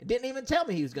 Didn't even tell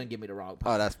me he was going to give me the wrong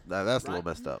pie. Oh, that's a little Right?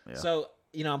 messed up. Yeah. So,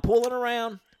 I'm pulling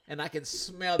around, and I can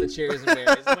smell the cherries and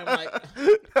berries. And I'm like,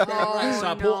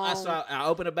 right. So I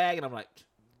open a bag, and I'm like,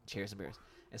 cherries and berries.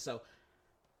 And so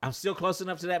I'm still close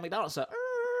enough to that McDonald's. So,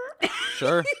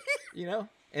 Sure. you know,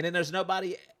 and then there's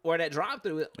nobody where that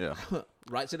drive-through. Yeah.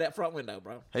 Right to that front window,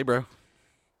 bro. Hey, bro.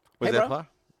 What's Hey, that bro. pie?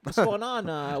 What's going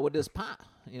on with this pie?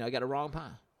 You know, I got a wrong pie.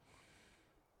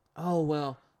 Oh,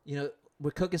 well, you know,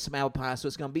 we're cooking some apple pie, so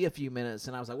it's going to be a few minutes.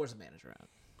 And I was like, where's the manager at?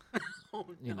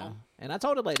 You know, and I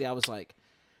told the lady, I was like,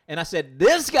 and I said,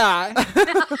 this guy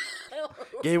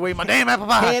Gave away my damn apple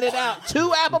pie. handed out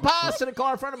 2 apple pies to the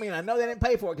car in front of me, and I know they didn't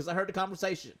pay for it because I heard the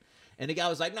conversation. And the guy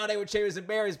was like, no, they were cherries and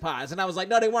berries pies. And I was like,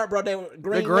 no, they weren't, bro. They were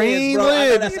green lids, bro. I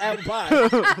know that's apple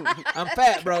pie. I'm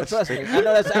fat, bro. Trust me. I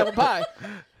know that's apple pie.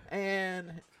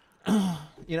 And,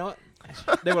 you know,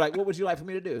 they were like, what would you like for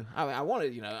me to do? I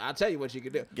wanted, you know, I'll tell you what you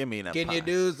could do. Give me an apple Can pie. you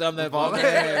do something for me?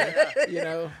 You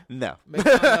know? No.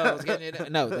 McDonald's,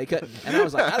 no, they couldn't. And I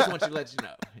was like, I just want you to let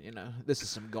you know, this is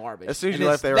some garbage. As soon as And you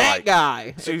left, it's they were that like,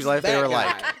 guy. As soon as you left, they That were guy.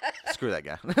 like, screw that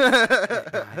guy.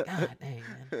 God dang,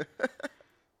 man.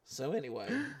 So anyway,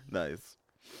 Nice.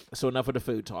 so enough of the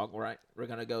food talk, right? We're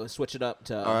going to go switch it up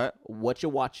to All right. what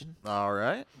you're watching, All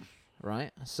right.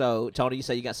 right? So, Tony, you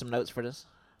say you got some notes for this?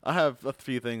 I have a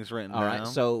few things written All down. right.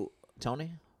 So,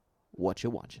 Tony, what you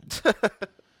watching?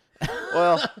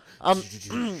 Well,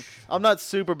 I'm not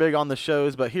super big on the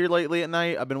shows, but here lately at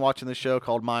night, I've been watching this show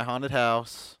called My Haunted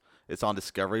House. It's on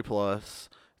Discovery Plus.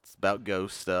 It's about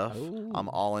ghost stuff. Ooh. I'm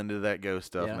all into that ghost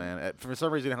stuff, Yeah. man. For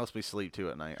some reason, it helps me sleep too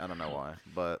at night. I don't know why,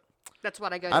 but That's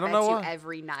what I go I to don't bed know to why.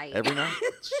 every night. every night.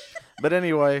 But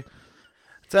anyway,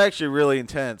 it's actually really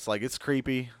intense. Like, it's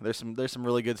creepy. There's some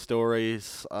really good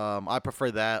stories. I prefer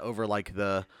that over like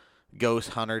the ghost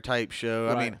hunter type show.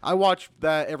 I Right. mean, I watch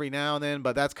that every now and then,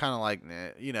 but that's kind of like,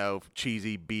 you know,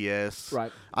 cheesy BS.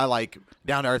 Right. I like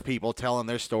down to earth people telling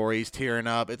their stories, tearing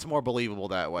up. It's more believable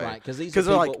that way. Right, because these are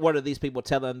they're people, like what are these people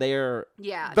telling their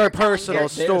Yeah. their they're telling personal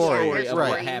their story, of right?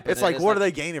 what happened. It's And like, it's what like- are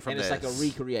they gaining from and this? it's like a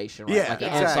recreation, right? Yeah, like an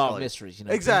exactly. unsolved mysteries, you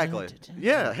know? Exactly.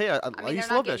 Yeah. Hey, I I mean, used to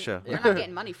they're love not that show. getting, they're not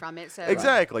getting money from it, so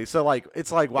Exactly. So like,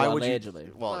 it's like, why Well, would allegedly.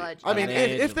 you? Well, Allegedly. I mean,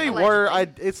 if they Allegedly. were,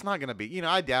 it's not gonna be. You know,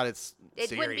 I doubt it's it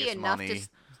serious wouldn't be enough money. to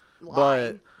lie.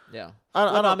 But Yeah. I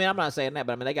Well, no, don't- I mean, I'm not saying that,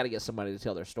 but I mean, they got to get somebody to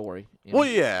tell their story. You well,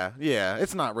 know? yeah,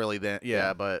 it's not really that. Yeah,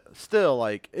 Yeah. but still,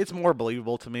 like, it's more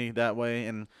believable to me that way,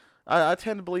 and I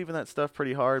tend to believe in that stuff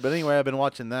pretty hard. But anyway, I've been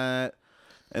watching that,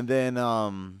 and then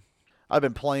I've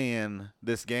been playing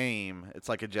this game. It's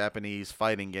like a Japanese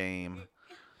fighting game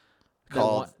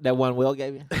called. that one Will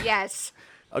gave you? Yes.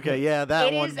 Okay, yeah,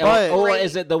 that It one. is But Or Great.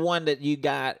 is it the one that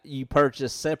you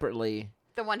purchased separately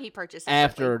The one he purchased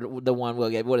after separately. the one Will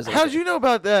gave? What is it? how'd you know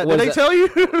about that? What Did is they that- tell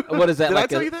you? What is that? Did like I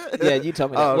tell a, you that? Yeah, you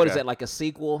told me that. Oh, What is okay. that, like a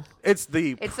sequel? It's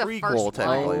the It's the prequel, first one.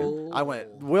 technically. Oh. I went.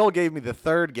 Will gave me the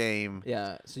third game.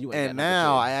 Yeah, so you went And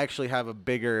now I actually have a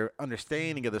bigger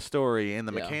understanding of the story and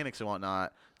the Yeah. mechanics and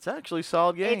whatnot. It's actually a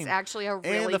solid game. It's actually a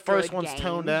really and the first good one's game.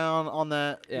 toned down on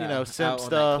that, simp on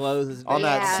stuff, on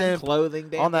that Yeah. simp, clothing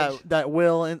damage. on that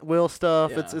Will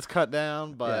stuff. Yeah. It's cut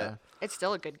down, but Yeah. It's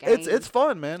still a good game. it's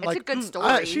fun, man. It's like a good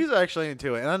story. she's actually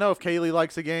into it, and I know if Kaylee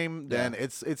likes the game, then Yeah.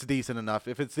 it's decent enough.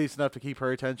 If it's decent enough to keep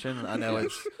her attention, I know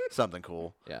it's something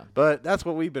cool. Yeah. But that's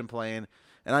what we've been playing,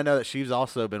 and I know that she's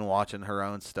also been watching her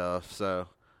own stuff. So,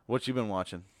 what you been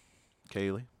watching,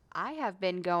 Kaylee? I have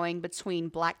been going between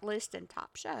Blacklist and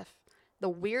Top Chef. The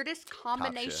weirdest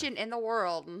combination in the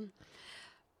world.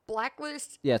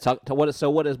 Blacklist. Yeah,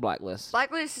 what is Blacklist?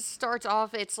 Blacklist starts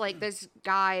off. It's like this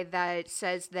guy that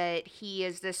says that he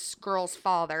is this girl's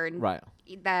father, and Right.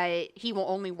 that he will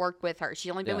only work with her.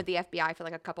 She's only been Yeah. with the FBI for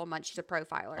like a couple of months. She's a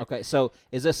profiler. Okay, so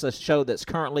is this a show that's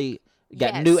currently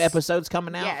got new Yes. episodes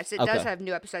coming out? Yes, it Okay. does have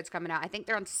new episodes coming out. I think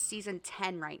they're on season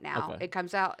 10 right now. Okay. It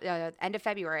comes out end of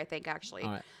February, I think, actually.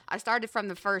 All right. I started from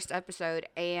the first episode,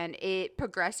 and it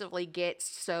progressively gets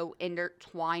so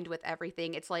intertwined with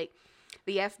everything. It's like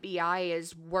the FBI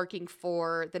is working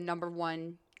for the number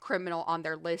one criminal on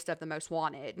their list of the most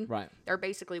wanted. Right. They're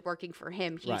basically working for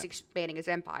him. He's Right. expanding his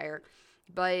empire.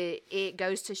 But it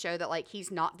goes to show that, like,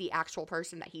 he's not the actual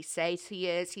person that he says he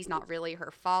is. He's not really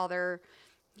her father.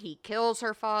 He kills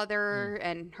her father,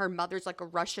 and her mother's like a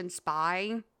Russian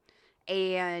spy.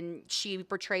 And she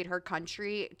betrayed her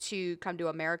country to come to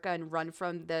America and run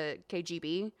from the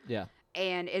KGB. Yeah.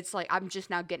 And it's like, I'm just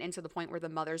now getting to the point where the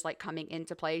mother's like coming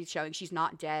into play, showing she's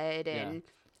not dead. And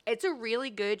it's a really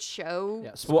good show.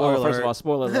 Yeah. Spoiler First of alert. all,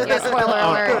 spoiler alert. Yeah, spoiler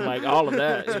alert. I'm like all of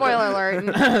that. Spoiler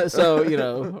alert. So,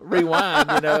 rewind,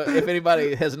 if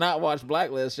anybody has not watched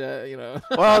Blacklist yet,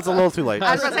 Well, it's a little too late.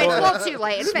 I was going to say, it's a little too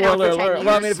late. It's been out Spoiler for 10 alert. years.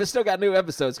 Well, I mean, if it's still got new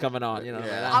episodes coming on,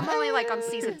 man, I'm only like on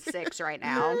season 6 right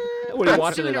now. what are you I'm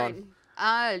watching it sooner- on?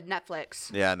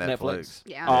 Netflix. Yeah, Netflix.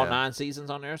 Yeah. All 9 seasons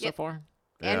on there so Yep. far.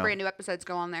 And Yeah. brand new episodes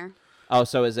go on there. Oh,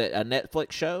 so is it a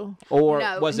Netflix show or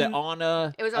No, was it on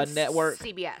a It was on network?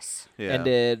 CBS. Yeah. And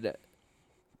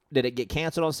did it get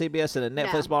canceled on CBS and then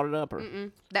Netflix No. bought it up? Or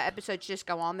The episodes just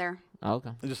go on there. oh,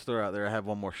 okay. Just throw out there. I have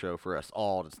one more show for us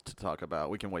all to talk about.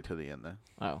 We can wait till the end though.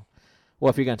 Oh. Well,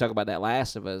 if you're going to talk about that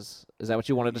Last of Us, is that what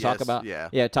you wanted to talk Yes, about? yeah.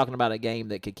 Yeah, talking about a game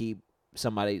that could keep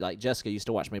somebody like Jessica used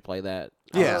to watch me play that.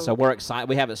 Yeah. So we're excited.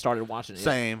 We haven't started watching it yet.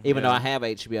 Same, Even yeah. though I have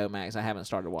HBO Max, I haven't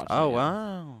started watching Oh it yet.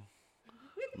 wow.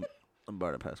 I'm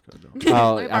borrowing a passcode though.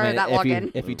 Oh, Let me I borrow mean,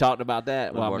 that if you talked about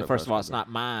that, well, I mean, borrow first of all, that it's not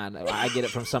mine. I get it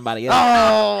from somebody else.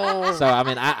 Oh. So, I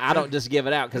mean, I don't just give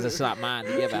it out because it's not mine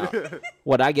to give out.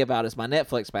 What I give out is my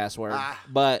Netflix password.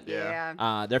 But Yeah.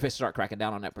 they're going to start cracking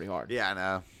down on that pretty hard. Yeah, I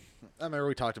know. I remember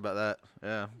we talked about that.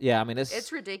 Yeah. Yeah, I mean,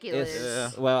 It's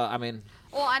ridiculous. Well, I mean,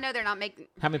 Well, I know they're not making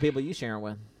how many people are you sharing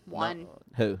with? one.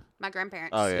 Who? My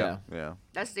grandparents. Oh yeah. Yeah.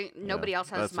 That's nobody else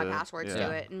has That's my it. passwords Yeah.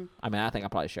 to it. And I mean, I think I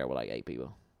probably share with like 8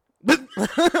 people. Yeah.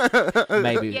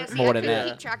 Maybe yeah, see, more I than couldn't that.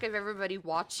 keep track of everybody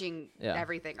watching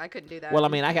everything. I couldn't do that. Well, I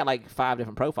mean, I got like 5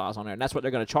 different profiles on there, and that's what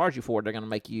they're going to charge you for. They're going to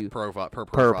make you Profile per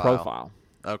per profile. profile,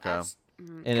 Okay.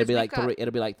 and it'll be like $3.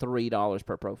 it'll be like $3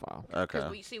 per profile. Okay.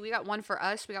 Because we got one for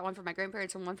us, we got one for my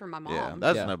grandparents, and one for my mom. Yeah,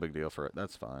 that's Yeah. no big deal for it.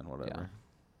 That's fine. Whatever.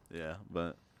 Yeah,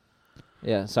 but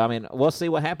Yeah, so I mean, we'll see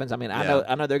what happens. I mean, Yeah.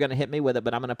 I know they're going to hit me with it,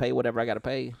 but I'm going to pay whatever I got to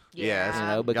pay. yeah, You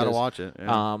know, you because gotta watch it.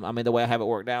 Yeah. I mean, the way I have it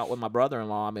worked out with my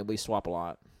brother-in-law, I mean, we swap a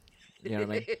lot. You know what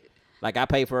I mean? Like I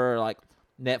pay for like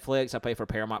Netflix, I pay for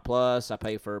Paramount Plus, I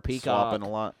pay for Peacock. Swapping a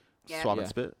lot. Yeah. Swap Yeah. and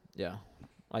spit. Yeah,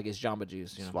 like it's Jamba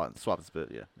Juice. You know. Swap and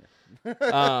spit. Yeah.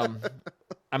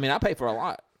 I mean, I pay for a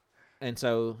lot, and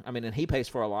so I mean, and he pays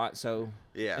for a lot. So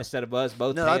Yeah. instead of us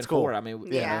both No, paying that's cool. for it, I mean,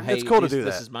 you Yeah. know, hey, It's cool to this, do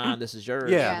this that. is mine, this is yours.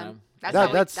 Yeah. You know? That's That-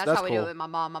 how that's we do cool. it with my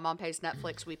mom. My mom pays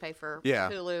Netflix. We pay for Yeah.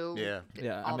 Hulu. Yeah.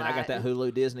 Yeah, I all mean, I got that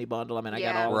Hulu Disney bundle. I mean, I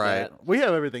got Yeah. all of Right. that. We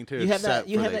have everything too. You have that. except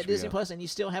You for have the that Disney HBO. Plus, and you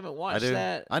still haven't I watched do.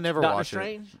 that. I never Doctor watch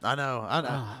Strange? it. I know.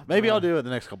 Oh, Maybe bro. I'll do it the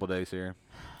next couple days here.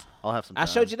 I'll have some time. I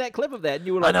showed you that clip of that, and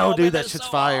you were I like, know, "Oh, dude. man, That that's shit's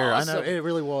so fire. I know. awesome." It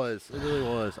really was. It really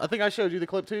was. I think I showed you the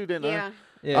clip too, didn't Yeah.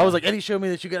 Yeah. I was like, Eddie showed me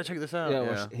that. You gotta check this out. Yeah,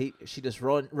 Yeah. well, she just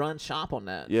run shop on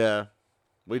that. Yeah.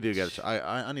 We do get it.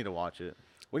 I need to watch it.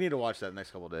 We need to watch that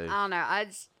next couple days. I don't know.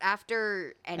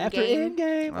 After Endgame. After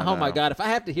Endgame, I oh my know. God! If I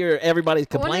have to hear everybody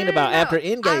Well, complain no, about no. after I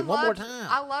Endgame one more loved- time,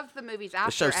 I loved the movies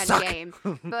after show suck.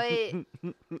 Endgame,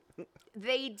 but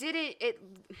they didn't.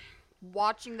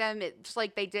 Watching them, it's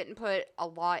like they didn't put a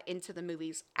lot into the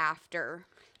movies after,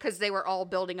 because they were all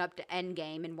building up to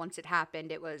Endgame, and once it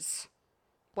happened, it was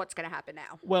what's going to happen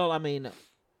now. well, I mean,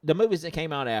 the movies that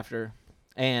came out after,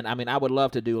 and I mean, I would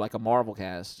love to do like a Marvel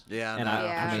cast. Yeah, and no,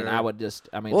 Yeah. I mean, sure. I would just,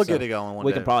 I mean, We'll so get it going one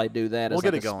we day. could probably do that We'll as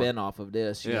get like it a going. spin-off of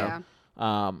this, you Yeah.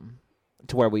 know,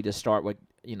 to where we just start with,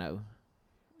 you know,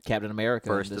 Captain America,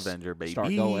 and First just Avenger, baby.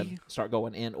 start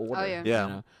going in order. Oh, yeah.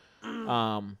 Yeah. You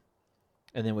know?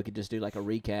 And then we could just do like a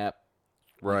recap, like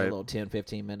Right. a little 10,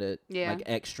 15-minute Yeah. like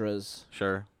extras,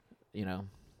 Sure. you know,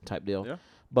 type deal. Yeah.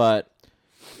 But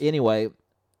anyway,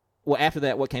 well, after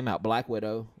that, what came out? Black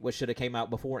Widow, which should have came out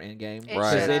before Endgame, It because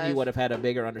Right. then you should've. would have had a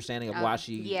bigger understanding of why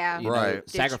she, yeah. you know, Right.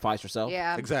 sacrificed herself.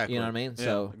 Yeah. Exactly. You know what I mean? Yeah,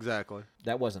 So- exactly.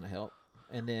 That wasn't a help.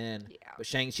 And then, Yeah. but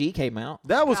Shang-Chi came out.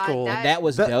 That was God, cool. That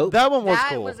was that, dope. that one was That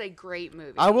cool. was a great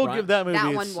movie. I will Right. give that movie. That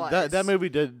its- one That was. movie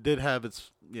did have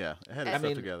its it had I its I stuff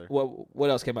mean, together. what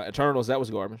else came out? Eternals. That was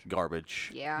garbage.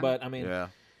 Garbage. Yeah. But I mean, Yeah.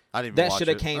 I didn't even that watch should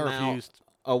have it. came I out refused.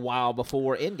 a while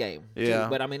before Endgame. too. Yeah.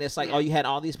 But I mean, it's like, oh, you had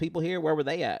all these people here. Where were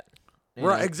they at? You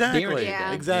Right. know, Exactly. during Endgame,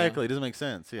 Yeah. Exactly. It doesn't make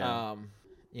sense. You Yeah. know?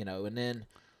 You know, and then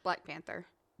Black Panther.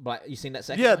 you seen that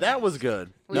second? Yeah, one? that was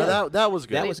good. Yeah. No, that was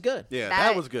good. That was good. Yeah, That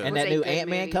that was good. And was that a new good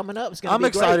Ant-Man movie. coming up is going to I'm be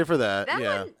excited great. for that. That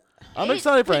yeah. one, I'm it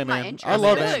excited for piqued my Ant-Man. interest. I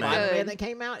love It was Ant-Man. good. Spider-Man that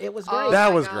came out, it was Oh great. my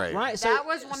That was God. great. Right, so, That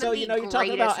was one of so the you know, you're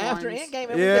talking about greatest after ones. Endgame,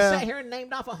 and we Yeah. just sat here and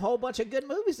named off a whole bunch of good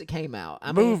movies that came out.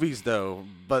 I mean, Movies though,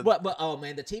 but but oh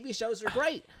man, the TV shows are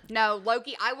great. No,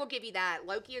 Loki. I will give you that.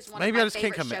 Loki is one maybe of I my just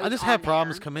can't favorite commit. shows I just on have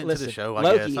problems there. committing Listen, to the show. I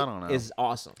Loki guess I don't know. is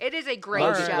awesome. It is a great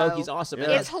Loki- show. Loki's awesome. Yeah.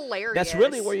 And It's hilarious. That's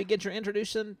really where you get your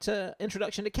introduction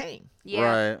to Kang.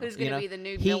 Yeah. Right. Who's You going to know, be the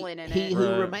new he, villain in he it? who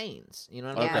Right. remains. You know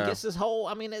what I mean? Okay. Like it's this whole.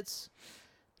 I mean, it's.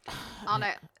 On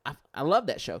it. I love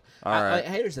that show. All right.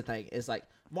 Here's the thing: it's like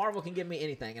Marvel can give me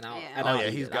anything, and I'll. Yeah. And Oh, I'll yeah,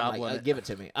 eat he's it. I'm like, gobbling it. give it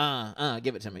to me. Give it to me.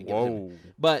 Give it to me. Whoa.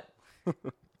 But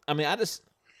I mean,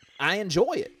 I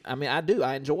enjoy it. I mean, I do.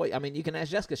 I enjoy. I mean, you can ask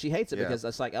Jessica; she hates it Yeah. because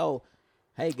it's like, oh,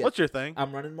 hey, What's your thing?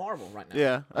 I'm running Marvel right now.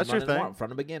 Yeah, I'm that's your running thing. Marvel from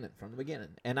the beginning.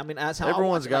 And I mean, that's how I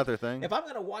Everyone's watch it. got Like, their thing. If I'm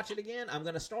gonna watch it again, I'm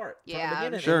gonna start from Yeah. the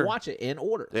beginning Sure. and watch it in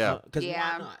order. Yeah. Because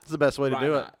Yeah. why not? It's the best way to Why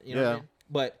do it. not? You know yeah. what I mean?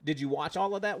 But did you watch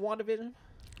all of that WandaVision?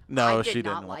 No, I did she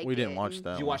not didn't. like We didn't it. watch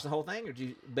that. Did you watch the whole thing, or did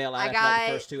you bail out I after got like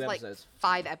the first 2 like episodes?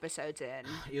 5 episodes in.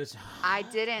 It was. I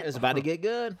didn't. It was about to get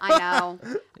good. I know.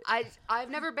 I've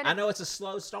never been. I know it's a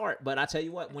slow start, but I tell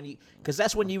you what, because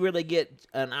that's when you really get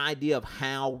an idea of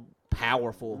how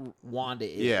powerful Wanda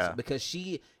is. Yeah. Because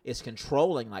she is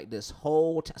controlling like this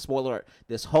whole spoiler alert,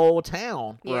 this whole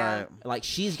town. Yeah. Right. Like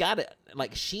she's got it.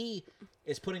 Like she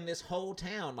is putting this whole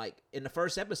town. Like in the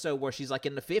first episode where she's like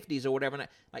in the 50s or whatever.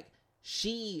 Like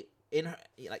she in her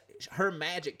her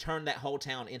magic turned that whole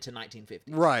town into 1950s.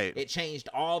 Right. It changed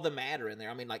all the matter in there.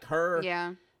 I mean, like her.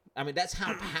 Yeah. I mean, that's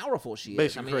how powerful she is.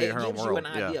 Basically I mean, creating it her own gives you an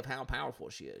world, yeah. idea of how powerful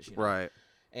she is. You know? Right.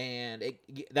 And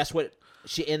that's what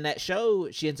she in that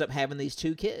show. She ends up having these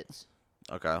 2 kids,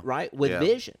 Okay. right, with Yeah.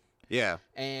 Vision, Yeah.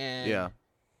 and Yeah.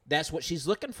 that's what she's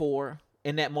looking for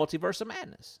in that multiverse of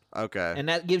madness, Okay. and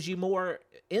that gives you more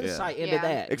insight into Yeah.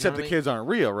 that. you Except know the what I mean? kids aren't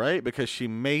real, right? Because she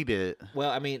made it.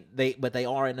 Well, I mean, they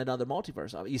are in another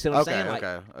multiverse. You see what I'm Okay. saying? Like,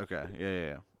 Okay.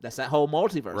 Yeah. that's that whole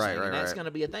multiverse Right, thing, right, and that's right. going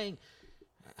to be a thing.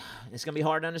 It's going to be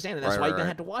hard to understand, and that's Right, why right, you're going to right.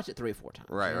 have to watch it 3 or 4 times.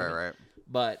 Right. you know what I mean? Right.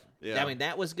 But Yeah. I mean,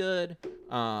 that was good.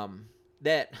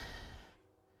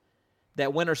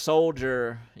 That Winter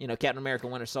Soldier, Captain America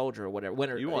Winter Soldier or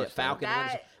whatever, You watched Falcon. that.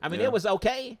 Winter I mean, Yeah. it was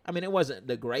okay. I mean, it wasn't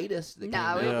the greatest. That No, came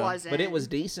out, it Yeah. wasn't. but it was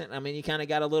decent. I mean, you kind of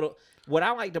got a little. What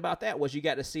I liked about that was you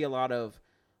got to see a lot of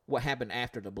what happened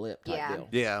after the blip type Yeah. deal.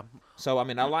 Yeah. So I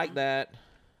mean, I liked that.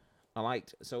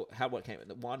 What came?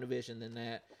 The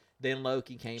WandaVision, then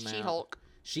Loki came out. She-Hulk.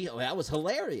 That was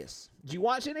hilarious. Did you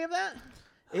watch any of that?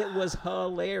 It was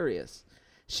hilarious.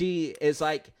 She is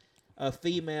like a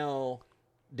female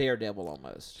Daredevil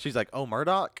almost. She's like, oh,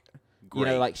 Murdoch. You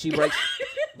know, Great. like she breaks.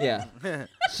 Yeah,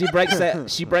 she breaks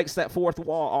that fourth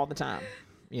wall all the time.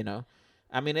 You know,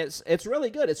 I mean, it's really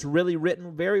good. It's really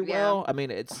written very well. Yeah. I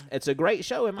mean, it's a great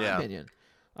show in my Yeah. opinion.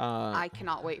 I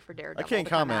cannot wait for I Daredevil. can't to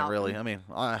come comment out. really. I mean,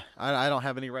 I don't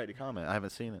have any right to comment. I haven't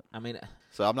seen it, I mean,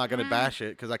 so I'm not gonna bash it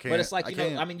because I can't. but it's like I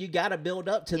can't. I mean, you got to build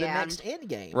up to the Yeah. next end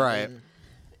game, Right. I mean,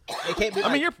 it can't be. I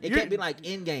mean, Like, you're- it can't be like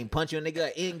end game, punch you in the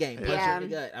gut, end game, punch Yeah. you in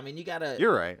the gut. I mean, you gotta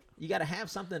You're right.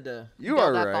 have something to You Build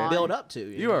are up right. on. build up to.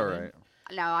 You know are what I mean? right.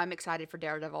 No, I'm excited for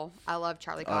Daredevil. I love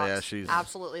Charlie Oh, Cox. yeah, she's-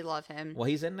 absolutely love him. Well,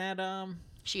 he's in that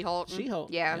She-Hulk. She-Hulk,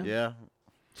 Yeah. yeah. Yeah.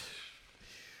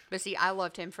 But see, I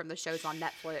loved him from the shows on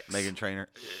Netflix. Megan Trainor.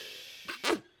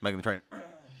 Megan Trainor.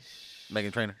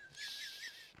 Megan Trainor.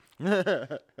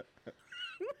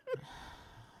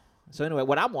 So anyway,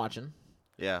 what I'm watching,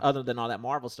 Yeah. other than all that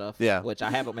Marvel stuff, Yeah. which I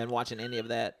haven't been watching any of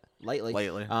that lately.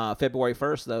 Lately. February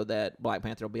 1st though, that Black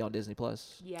Panther will be on Disney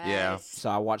Plus. Yes. Yeah. So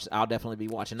I'll definitely be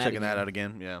watching that. Checking that out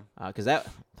again. Yeah. Because that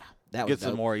was Get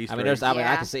some dope. more Easter I mean, I eggs.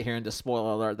 Yeah. can sit here and just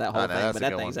spoil alert that whole I know, thing, that's but a that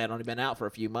good thing's one. had only been out for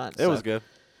a few months. It was good.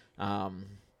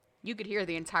 You could hear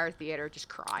the entire theater just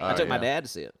crying. I took my yeah. dad to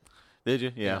see it. Did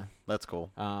you? Yeah. Yeah. That's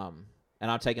cool. And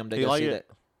I'll take him to He go like see it?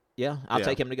 that. Yeah, I'll Yeah.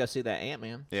 take him to go see that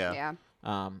Ant-Man. Yeah. Yeah.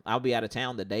 I'll be out of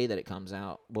town the day that it comes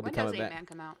out. We'll When be does coming back Ant-Man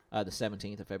come out? the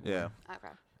 17th of February. Yeah.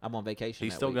 Okay. I'm on vacation.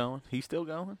 He's that still week. going. He's still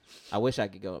going. I wish I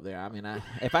could go up there. I mean,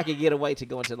 if I could get away to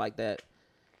go into like that.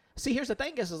 See, here's the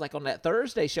thing. Is like on that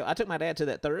Thursday show. I took my dad to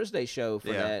that Thursday show for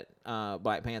Yeah. that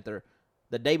Black Panther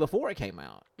the day before it came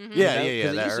out. Yeah, You know? yeah, 'Cause yeah.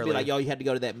 it that used to be early. like, yo, you had to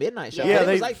go to that midnight show. Yeah, But it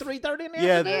they- was like 3:30 in the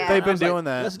Yeah, afternoon. Yeah. they've I been was like, doing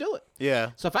that. Let's do it.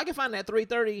 Yeah. So if I can find that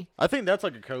 3:30 I think that's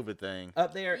like a COVID thing.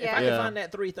 up there, if Yeah. I can Yeah. find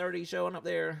that 3:30 showing up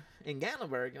there in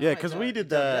Gatlinburg. Yeah, 'cause we did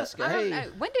tell that. Jessica, I don't hey,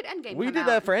 know. When did Endgame We come did out?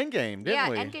 that for Endgame, didn't yeah,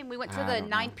 we? Endgame. We went to I the don't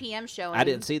 9 know. p.m. show. I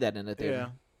didn't see that in the theater. Yeah.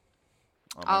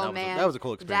 Oh, man, man, that was a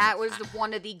cool experience. That was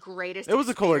one of the greatest. It was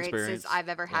a cool experiences experience. I've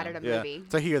ever had Yeah. at a yeah. movie.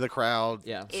 To hear the crowd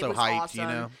Yeah. It so was hyped, awesome. you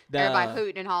know. Everybody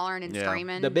hooting and hollering and Yeah.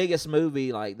 screaming. The biggest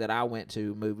movie like that I went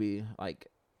to like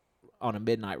on a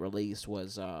midnight release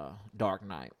was Dark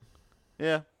Knight.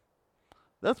 Yeah.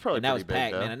 That's probably And that was pretty big,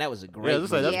 packed, though. man, and that was a great Yeah, I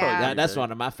was gonna say, movie. that's Yeah. probably That's pretty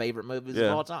one of my favorite movies Yeah.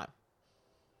 of all time.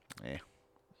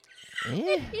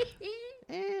 big.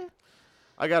 Eh.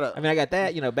 I gotta. I mean, I got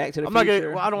that, Back to the I'm not Future.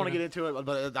 gonna. Well, I don't want to you get into it,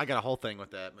 but I got a whole thing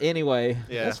with that. know. Anyway,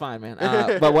 Yeah. that's fine, man.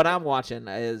 But what I'm watching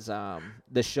is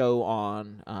the show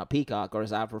on Peacock, or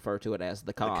as I refer to it as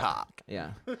The Cock. Cock.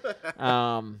 Yeah.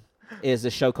 Is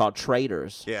a show called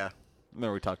Traitors. Yeah.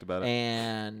 Remember we talked about it.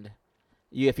 And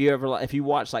if you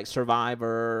watch like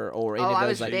Survivor or any Oh, of I those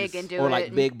was like, big into or it.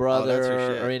 like Big Oh, Brother that's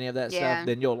your shit. or any of that Yeah. stuff,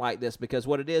 then you'll like this, because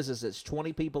what it is it's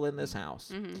 20 people in this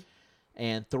house,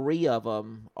 and 3 of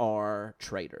them are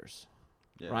traitors,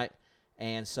 Yeah. right?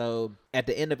 And so at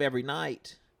the end of every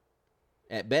night,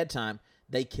 at bedtime,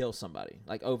 they kill somebody.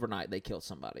 Like overnight, they kill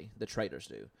somebody. The traitors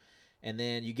do, and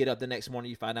then you get up the next morning,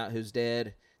 you find out who's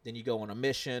dead. Then you go on a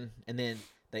mission, and then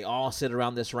they all sit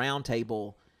around this round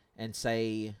table and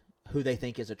say who they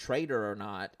think is a traitor or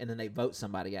not, and then they vote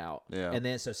somebody out. Yeah. And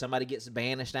then so somebody gets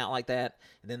banished out like that,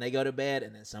 and then they go to bed,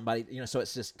 and then somebody, so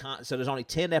it's just so there's only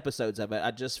 10 episodes of it.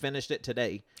 I just finished it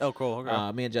today. Oh, cool.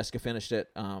 Okay. Me and Jessica finished it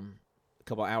a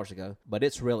couple of hours ago, but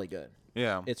it's really good.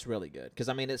 Yeah. It's really good because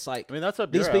it's like that's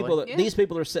up these your people. alley. Yeah. These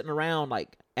people are sitting around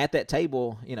like at that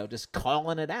table, just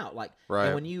calling it out. Like, Right.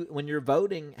 and when you're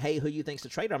voting, hey, who you think's the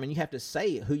traitor? I mean, you have to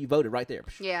say who you voted right there.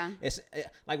 Yeah. It's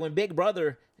like when Big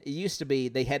Brother. It used to be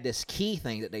they had this key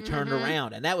thing that they turned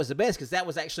around, and that was the best because that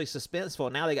was actually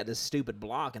suspenseful. Now they got this stupid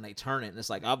block, and they turn it, and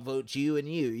it's like, I'll vote you and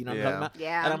you. You know what I'm talking about?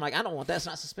 Yeah. And I'm like, I don't want that. It's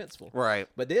not suspenseful. Right.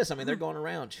 But this, they're going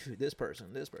around, this person,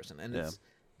 and it's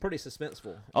pretty suspenseful.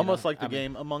 you Almost know? like the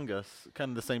game Among Us, kind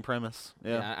of the same premise.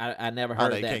 Yeah. I never Oh, heard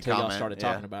no, of you that can't until y'all comment. started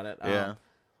talking about it. Yeah.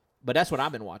 But that's what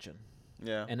I've been watching.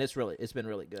 Yeah. And it's been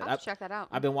really good. I'll have to check that out.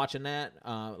 I've been watching that.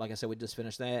 Like I said, we just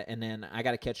finished that, and then I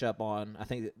got to catch up on. I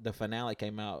think the finale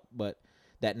came out, but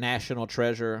that National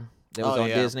Treasure that was on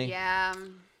Disney. Yeah.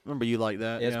 Remember you like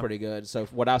that? It's pretty good. So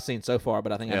what I've seen so far,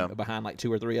 but I think Yeah. I'm behind like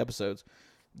 2 or 3 episodes.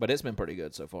 But it's been pretty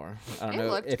good so far. I don't It know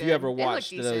looked if you good. ever It looked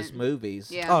watched those decent. movies.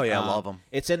 Yeah. Oh, yeah. I love them.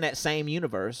 It's in that same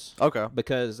universe. Okay.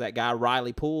 Because that guy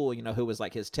Riley Poole, who was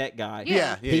like his tech guy.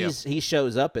 Yeah. He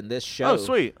shows up in this show. Oh,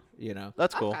 sweet.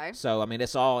 That's cool. Okay. So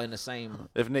it's all in the same.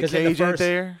 If Nick 'cause in the Cage ain't first-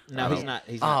 there? No, he's not.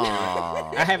 He's Aw.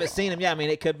 not. I haven't seen him. Yeah,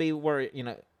 it could be where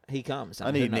he comes. I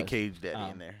mean, who need Nick knows? Cage daddy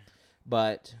in there.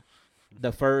 But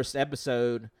the first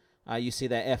episode, you see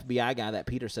that FBI guy, that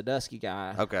Peter Sadusky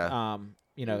guy. Okay.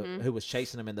 Who was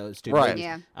chasing him in those 2 Right. movies.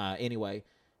 Yeah. Anyway,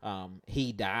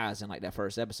 he dies in like that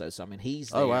first episode. So he's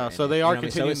there. Oh, wow. and So they you are know what I mean?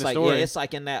 continuing it's the like, story. Yeah, it's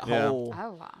like in that Yeah. whole.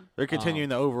 Oh, wow. They're continuing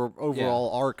the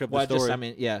overall arc of the story.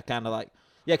 Kind of like.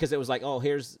 Yeah, because it was like, oh,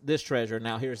 here's this treasure.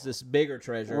 Now here's this bigger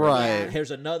treasure. Right. And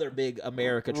here's another big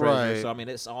America treasure. Right. So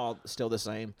it's all still the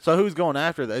same. So who's going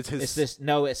after that? It's his. It's this.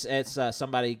 No, it's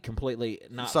somebody completely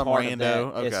not Some part rando, of that.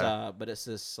 okay. It's but it's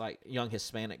this like young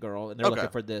Hispanic girl, and they're Okay.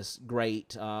 looking for this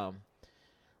great,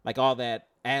 like all that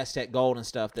Aztec gold and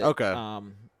stuff that, Okay.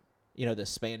 The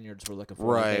Spaniards were looking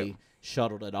for. Right. They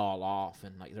shuttled it all off,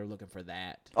 and like they're looking for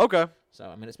that. Okay.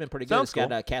 So it's been pretty good. Sounds It's got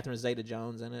cool. Catherine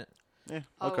Zeta-Jones in it. Yeah.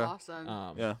 Oh, Okay.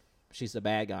 awesome. Yeah. She's the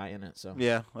bad guy in it. So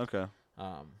Yeah. Okay.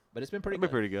 but it's been pretty That'd be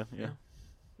good. pretty good. Yeah. Yeah.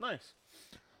 Nice.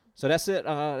 So that's it.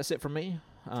 That's it for me.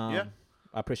 Yeah.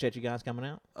 I appreciate you guys coming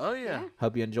out. Oh yeah. Yeah.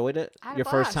 Hope you enjoyed it. I had a Your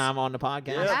first blast. time on the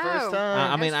podcast. Yeah, first Oh,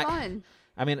 time. I mean, that's fun.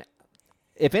 I mean,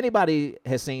 if anybody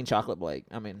has seen Chocolate Blake,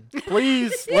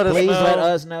 Please let us please know. let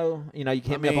us know. You can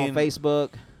hit me up on mean-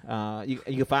 Facebook. You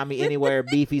can find me anywhere,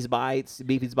 Beefy's Bites,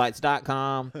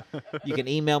 beefysbites.com. You can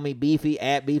email me,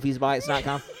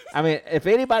 beefy@beefysbites.com. I mean, if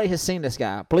anybody has seen this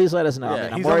guy, please let us know. Yeah,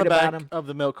 I'm he's worried on the back about him. of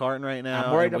the milk carton right now.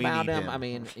 I'm worried and we about need him. I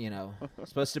mean,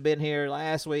 supposed to have been here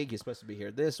last week. He's supposed to be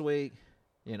here this week.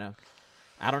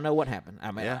 I don't know what happened.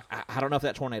 I mean, Yeah. I don't know if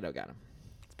that tornado got him.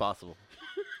 it's possible.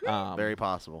 Very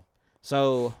possible.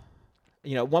 So,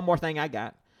 one more thing I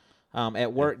got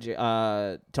at work.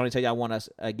 Tony tell you I won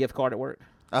a gift card at work.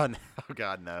 Oh no! Oh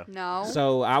God, no. No.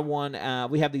 So I won.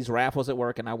 We have these raffles at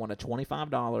work, and I won a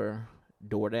 $25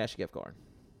 DoorDash gift card.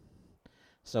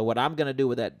 So what I'm going to do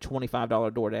with that $25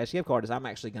 DoorDash gift card is I'm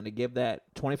actually going to give that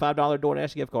 $25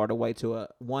 DoorDash gift card away to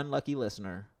one lucky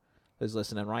listener who's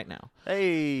listening right now.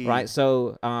 Hey. Right.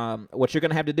 So what you're going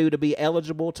to have to do to be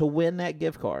eligible to win that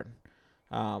gift card.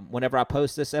 Whenever I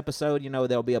post this episode,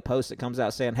 there'll be a post that comes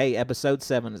out saying, hey, episode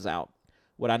 7 is out.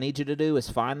 What I need you to do is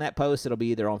find that post. It'll be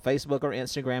either on Facebook or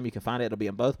Instagram. You can find it. It'll be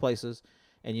in both places.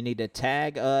 And you need to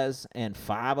tag us and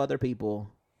 5 other people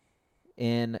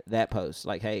in that post.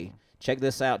 Like, hey, check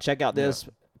this out. Check out this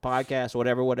podcast,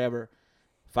 whatever.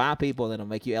 5 people, then it'll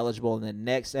make you eligible. And the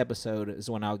next episode is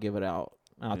when I'll give it out.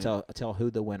 I'll tell who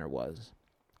the winner was.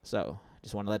 So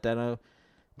just want to let that know.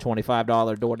 $25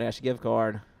 DoorDash gift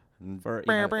card.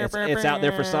 It's out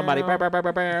there for somebody.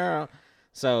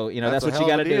 So, that's a what hell you of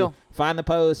got a to do. deal. Find the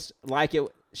post, like it,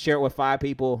 share it with 5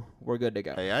 people. We're good to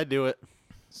go. Hey, I do it.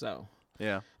 So,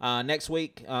 Yeah. next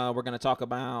week, we're going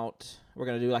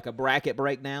to do like a bracket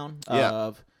breakdown Yeah.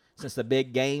 of, since the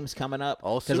big game's coming up.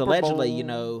 Oh, Because Super allegedly,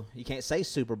 Bowl. you can't say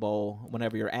Super Bowl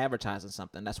whenever you're advertising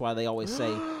something. That's why they always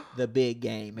say the big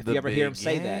game. If The you ever hear them big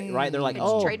say that, right? They're like, It's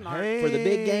oh, trademark. for the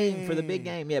big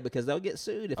game. Yeah, because they'll get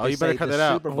sued if Oh, they you better say cut the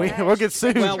that out. Super Bowl. We'll get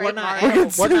sued. Well,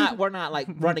 Trademark. we're not like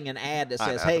running an ad that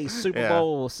says, know. "Hey, Super Yeah.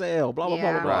 Bowl sale," blah blah blah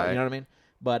blah Yeah. blah. Right. You know what I mean?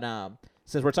 But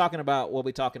since we'll be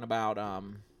talking about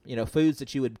foods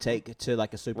that you would take to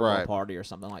like a Super Bowl Right. party or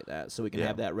something like that, so we can Yeah.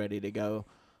 have that ready to go.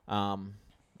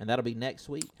 And that'll be next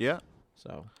week. Yeah. So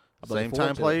I'm looking Same forward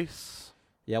time, to it. place.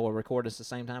 Yeah, we'll record this the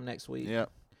same time next week. Yeah.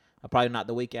 Probably not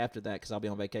the week after that because I'll be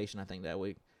on vacation. I think that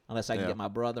week, unless I can Yeah. get my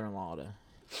brother-in-law to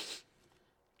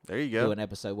There you go. do an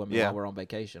episode with me while we're on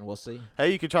vacation. We'll see.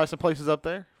 Hey, you could try some places up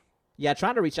there. Yeah,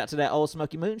 trying to reach out to that old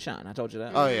Smoky Moonshine. I told you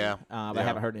that. Oh, yeah. But I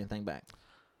haven't heard anything back.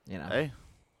 You know. Hey,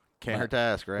 can't hurt to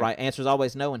ask, right? Right. Answer's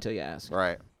always no until you ask.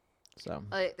 Right. So.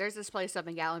 There's this place up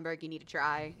in Gatlinburg you need to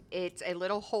try. It's a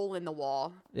little hole in the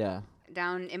wall. Yeah.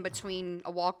 Down in between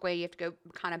a walkway, you have to go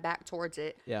kind of back towards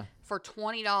it. Yeah. For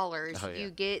 $20, you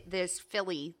get this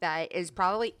Philly that is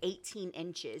probably 18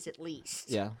 inches at least.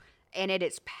 Yeah. And it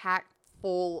is packed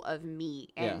full of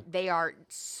meat, and they are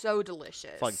so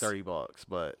delicious. It's like $30,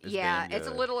 but it's it's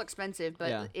a little expensive,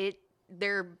 but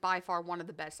they're by far one of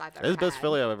the best I've ever had. It's the best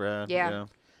Philly I've ever had.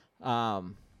 Yeah.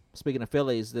 Speaking of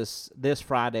Phillies, this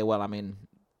Friday, well, I mean,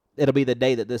 it'll be the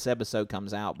day that this episode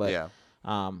comes out, but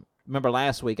remember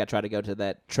last week I tried to go to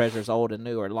that Treasures Old and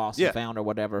New or Lost and Found or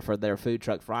whatever for their food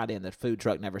truck Friday, and the food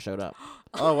truck never showed up.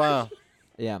 Oh, wow.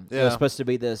 Yeah. It was supposed to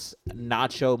be this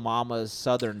Nacho Mama's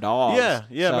Southern Dogs. Yeah, so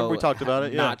remember we talked about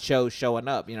it. Yeah. Nacho showing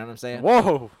up, you know what I'm saying?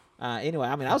 Whoa. Anyway,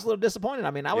 I mean, I was a little disappointed.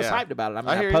 I mean, I was hyped about it. I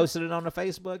mean, I posted it on the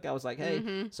Facebook. I was like,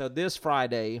 hey, so this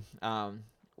Friday,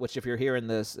 which if you're hearing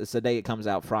this, it's the day it comes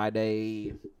out,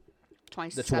 Friday,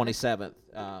 27th. the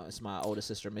 27th. It's my oldest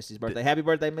sister, Misty's birthday. Happy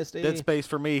birthday, Misty. Dead space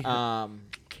for me.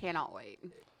 Cannot wait.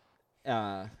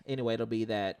 Anyway, it'll be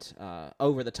that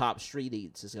Over the Top Street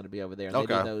Eats is going to be over there. They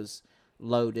do those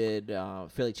loaded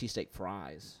Philly cheesesteak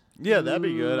fries. Yeah, that'd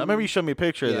be good. I remember you showed me a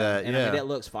picture of that. And I mean, it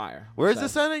looks fire. Where is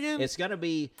this at again? It's going to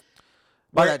be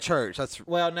by that church.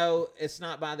 Well, no, it's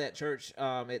not by that church.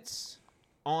 It's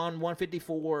on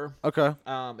 154. Okay.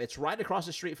 It's right across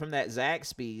the street from that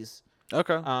Zaxby's.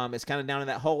 Okay. It's kind of down in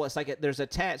that hole. It's like there's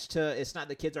attached to. It's not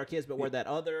the Kids Are Kids, but where that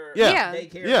other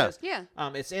daycare is. Yeah.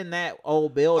 It's in that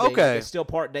old building. Okay. It's still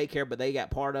part daycare, but they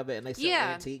got part of it, and they sell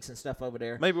antiques and stuff over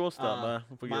there. Maybe we'll stop by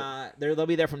if we get. They'll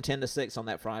be there from 10 to 6 on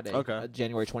that Friday. Okay.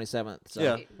 January 27th. So,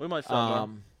 yeah, we might stop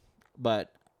by.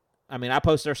 But I mean, I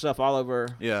post their stuff all over.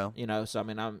 Yeah. You know, so I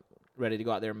mean, I'm ready to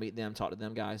go out there and meet them, talk to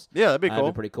them guys. Yeah, that'd be cool.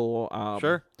 That'd be pretty cool.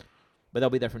 Sure. But they'll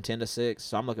be there from 10 to 6,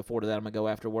 so I'm looking forward to that. I'm gonna go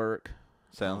after work.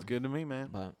 Sounds good to me, man.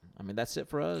 But I mean, that's it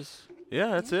for us.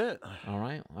 Yeah, that's it. All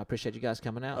right. I appreciate you guys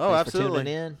coming out. Oh, Thanks absolutely. for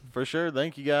tuning in. For sure.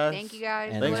 Thank you guys. Thank you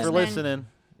guys. And Thanks for listening.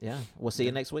 Yeah. We'll see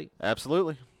you next week.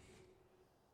 Absolutely.